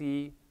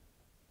DC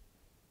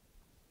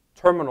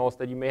terminals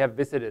that you may have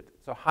visited.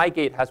 So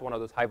Highgate has one of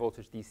those high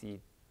voltage DC.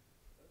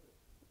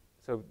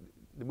 So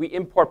we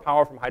import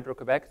power from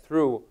Hydro-Quebec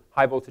through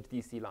high voltage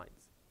DC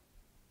lines,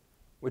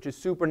 which is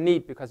super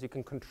neat because you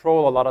can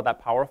control a lot of that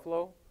power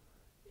flow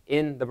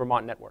in the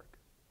Vermont network.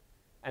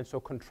 And so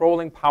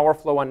controlling power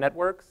flow on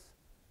networks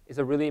is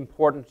a really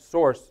important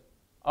source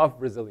of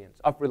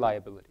resilience, of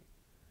reliability.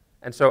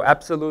 And so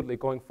absolutely,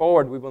 going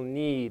forward, we will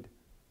need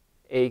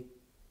a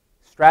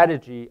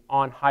strategy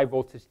on high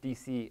voltage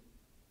DC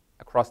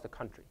across the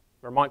country.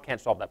 Vermont can't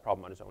solve that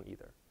problem on its own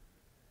either.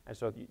 And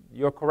so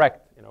you're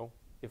correct.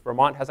 If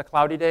Vermont has a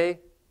cloudy day,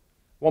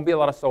 won't be a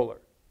lot of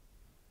solar.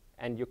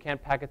 And you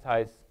can't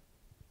packetize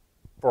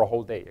for a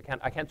whole day.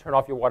 I can't turn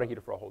off your water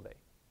heater for a whole day.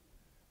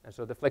 And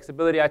so the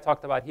flexibility I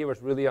talked about here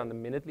was really on the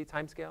minutely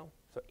time scale,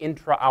 so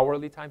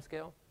intra-hourly time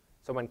scale.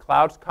 So when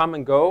clouds come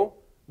and go,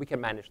 we can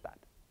manage that.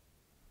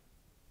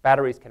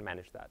 Batteries can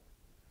manage that.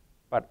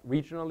 But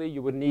regionally,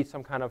 you would need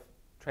some kind of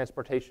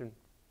transportation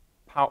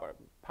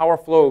power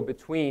flow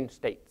between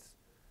states.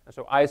 And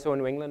so ISO in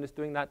New England is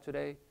doing that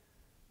today.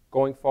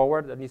 Going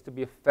forward, there needs to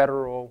be a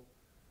federal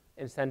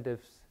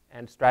incentives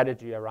and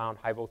strategy around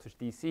high voltage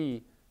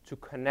DC to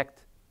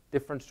connect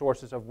different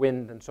sources of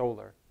wind and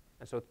solar.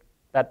 And so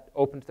that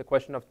opens the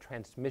question of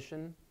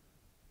transmission,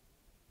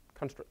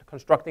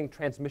 constructing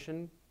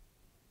transmission,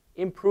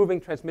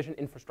 improving transmission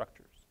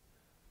infrastructures,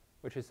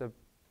 which is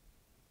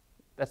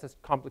that's as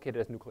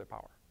complicated as nuclear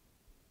power.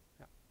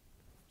 Yeah.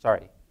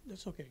 Sorry.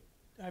 That's okay.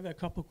 I have a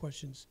couple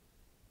questions.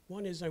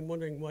 One is I'm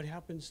wondering what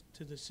happens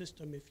to the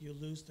system if you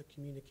lose the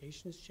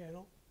communications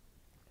channel?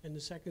 And the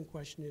second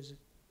question is, it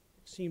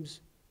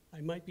seems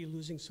I might be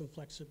losing some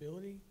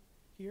flexibility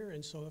here,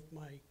 and so if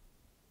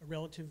a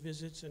relative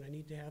visits and I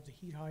need to have the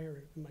heat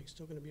higher, am I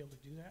still going to be able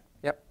to do that?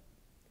 Yep.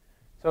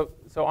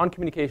 So on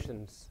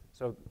communications,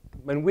 so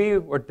when we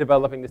were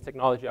developing this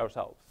technology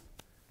ourselves,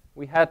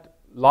 we had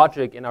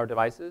logic in our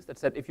devices that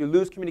said if you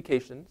lose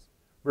communications,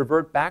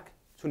 revert back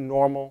to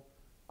normal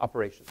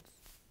operations.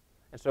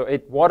 And so a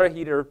water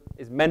heater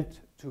is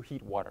meant to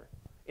heat water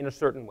in a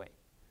certain way.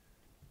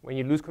 When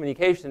you lose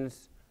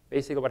communications,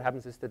 basically what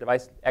happens is the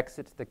device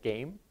exits the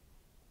game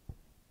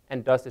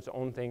and does its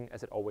own thing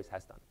as it always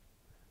has done.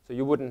 So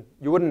you wouldn't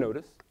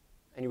notice,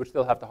 and you would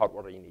still have the hot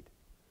water you need.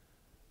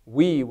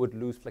 We would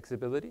lose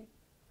flexibility.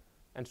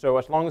 And so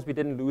as long as we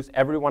didn't lose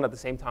everyone at the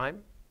same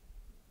time,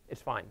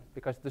 it's fine,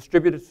 because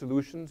distributed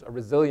solutions are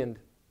resilient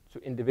to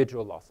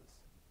individual losses.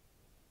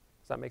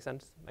 Does that make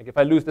sense? Like if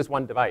I lose this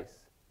one device,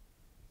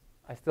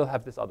 I still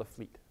have this other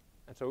fleet.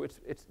 And so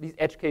these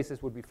edge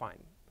cases would be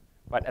fine.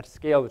 But at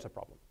scale, it's a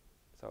problem.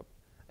 So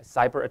a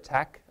cyber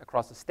attack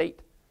across a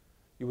state,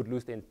 you would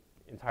lose the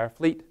entire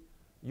fleet.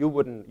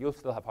 You'll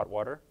still have hot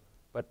water,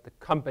 but the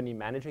company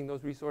managing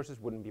those resources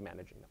wouldn't be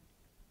managing them,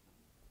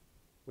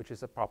 which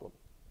is a problem.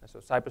 And so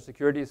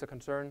cybersecurity is a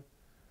concern.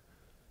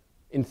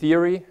 In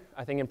theory,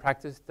 I think in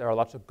practice, there are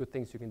lots of good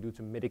things you can do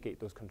to mitigate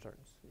those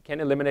concerns. You can't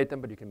eliminate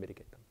them, but you can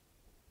mitigate them.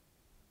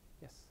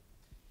 Yes?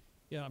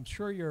 Yeah, I'm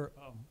sure you're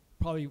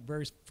probably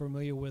very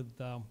familiar with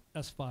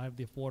S5,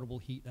 the Affordable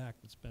Heat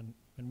Act that's been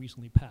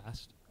recently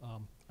passed.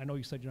 I know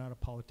you said you're not a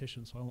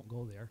politician, so I won't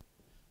go there.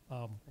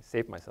 I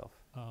saved myself.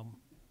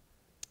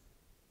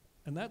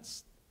 And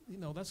that's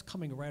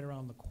coming right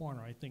around the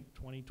corner. I think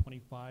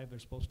 2025, they're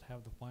supposed to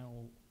have the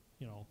final,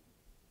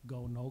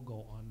 go,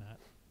 no-go on that.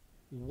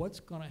 What's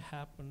going to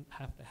have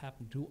to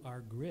happen to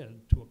our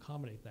grid to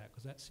accommodate that?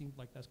 Because that seems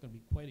like that's going to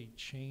be quite a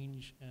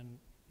change and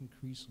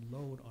increased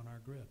load on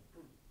our grid.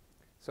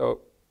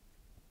 So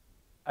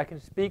I can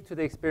speak to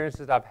the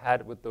experiences I've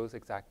had with those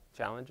exact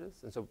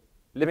challenges. And so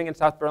living in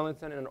South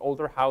Burlington in an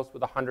older house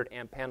with a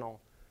 100-amp panel,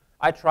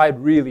 I tried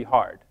really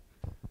hard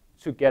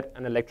to get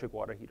an electric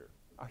water heater,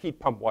 a heat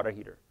pump water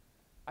heater.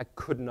 I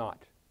could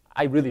not.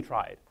 I really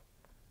tried.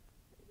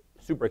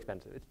 Super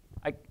expensive.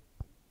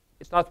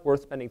 It's not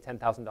worth spending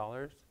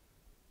 $10,000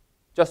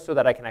 just so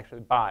that I can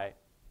actually buy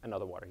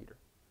another water heater.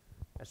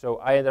 And so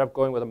I ended up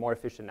going with a more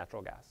efficient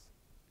natural gas.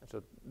 And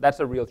so that's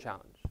a real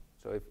challenge.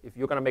 So if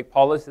you're going to make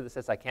policy that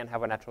says I can't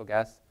have a natural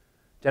gas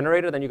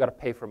generator, then you've got to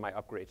pay for my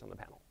upgrades on the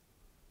panel.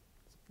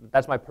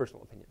 That's my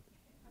personal opinion.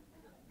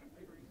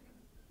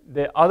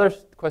 The other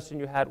question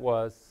you had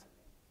was,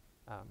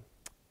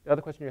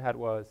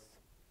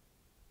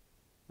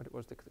 what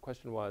was the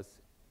question was,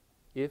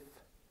 if?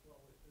 Well,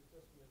 it's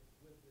just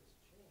with this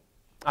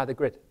change. The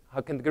grid.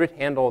 How can the grid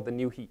handle the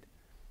new heat?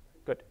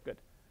 Good, good.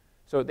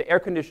 So the air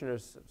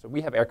conditioners, so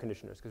we have air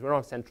conditioners because we don't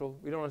have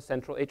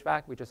central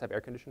HVAC, we just have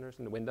air conditioners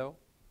in the window.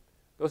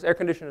 Those air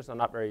conditioners are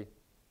not very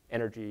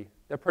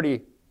they're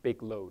pretty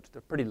big loads,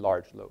 they're pretty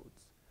large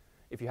loads.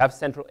 If you have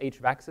central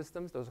HVAC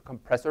systems, those are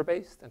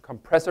compressor-based, and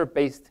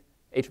compressor-based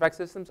HVAC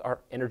systems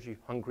are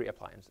energy-hungry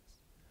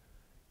appliances.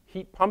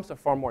 Heat pumps are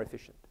far more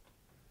efficient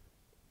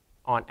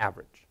on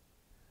average.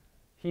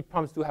 Heat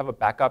pumps do have a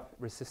backup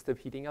resistive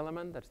heating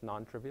element that's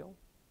non-trivial,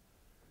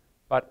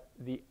 but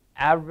the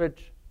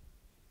average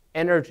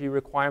energy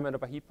requirement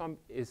of a heat pump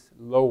is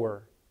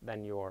lower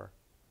than your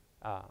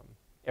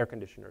air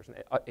conditioners and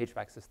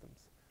HVAC systems.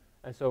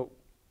 And so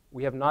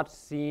we have not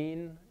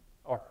seen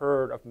or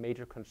heard of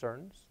major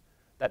concerns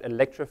that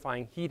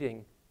electrifying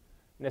heating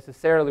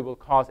necessarily will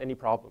cause any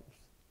problems.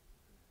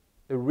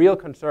 The real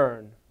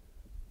concern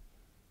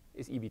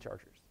is EV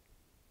chargers.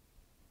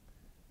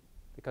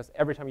 Because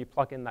every time you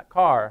plug in that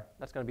car,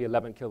 that's going to be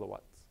 11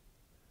 kilowatts.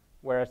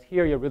 Whereas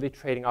here, you're really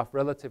trading off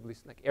relatively,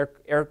 like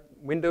air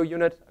window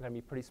units are going to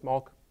be pretty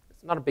small.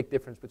 It's not a big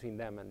difference between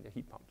them and the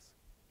heat pumps.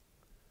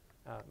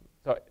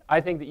 So I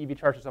think the EV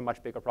chargers are a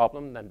much bigger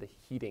problem than the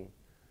heating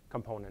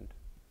component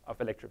of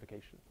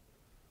electrification.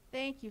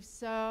 Thank you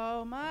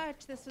so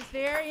much. This was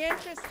very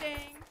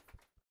interesting.